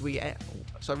 Don't want to edit.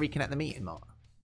 Shall I reconnect the meeting, Mark?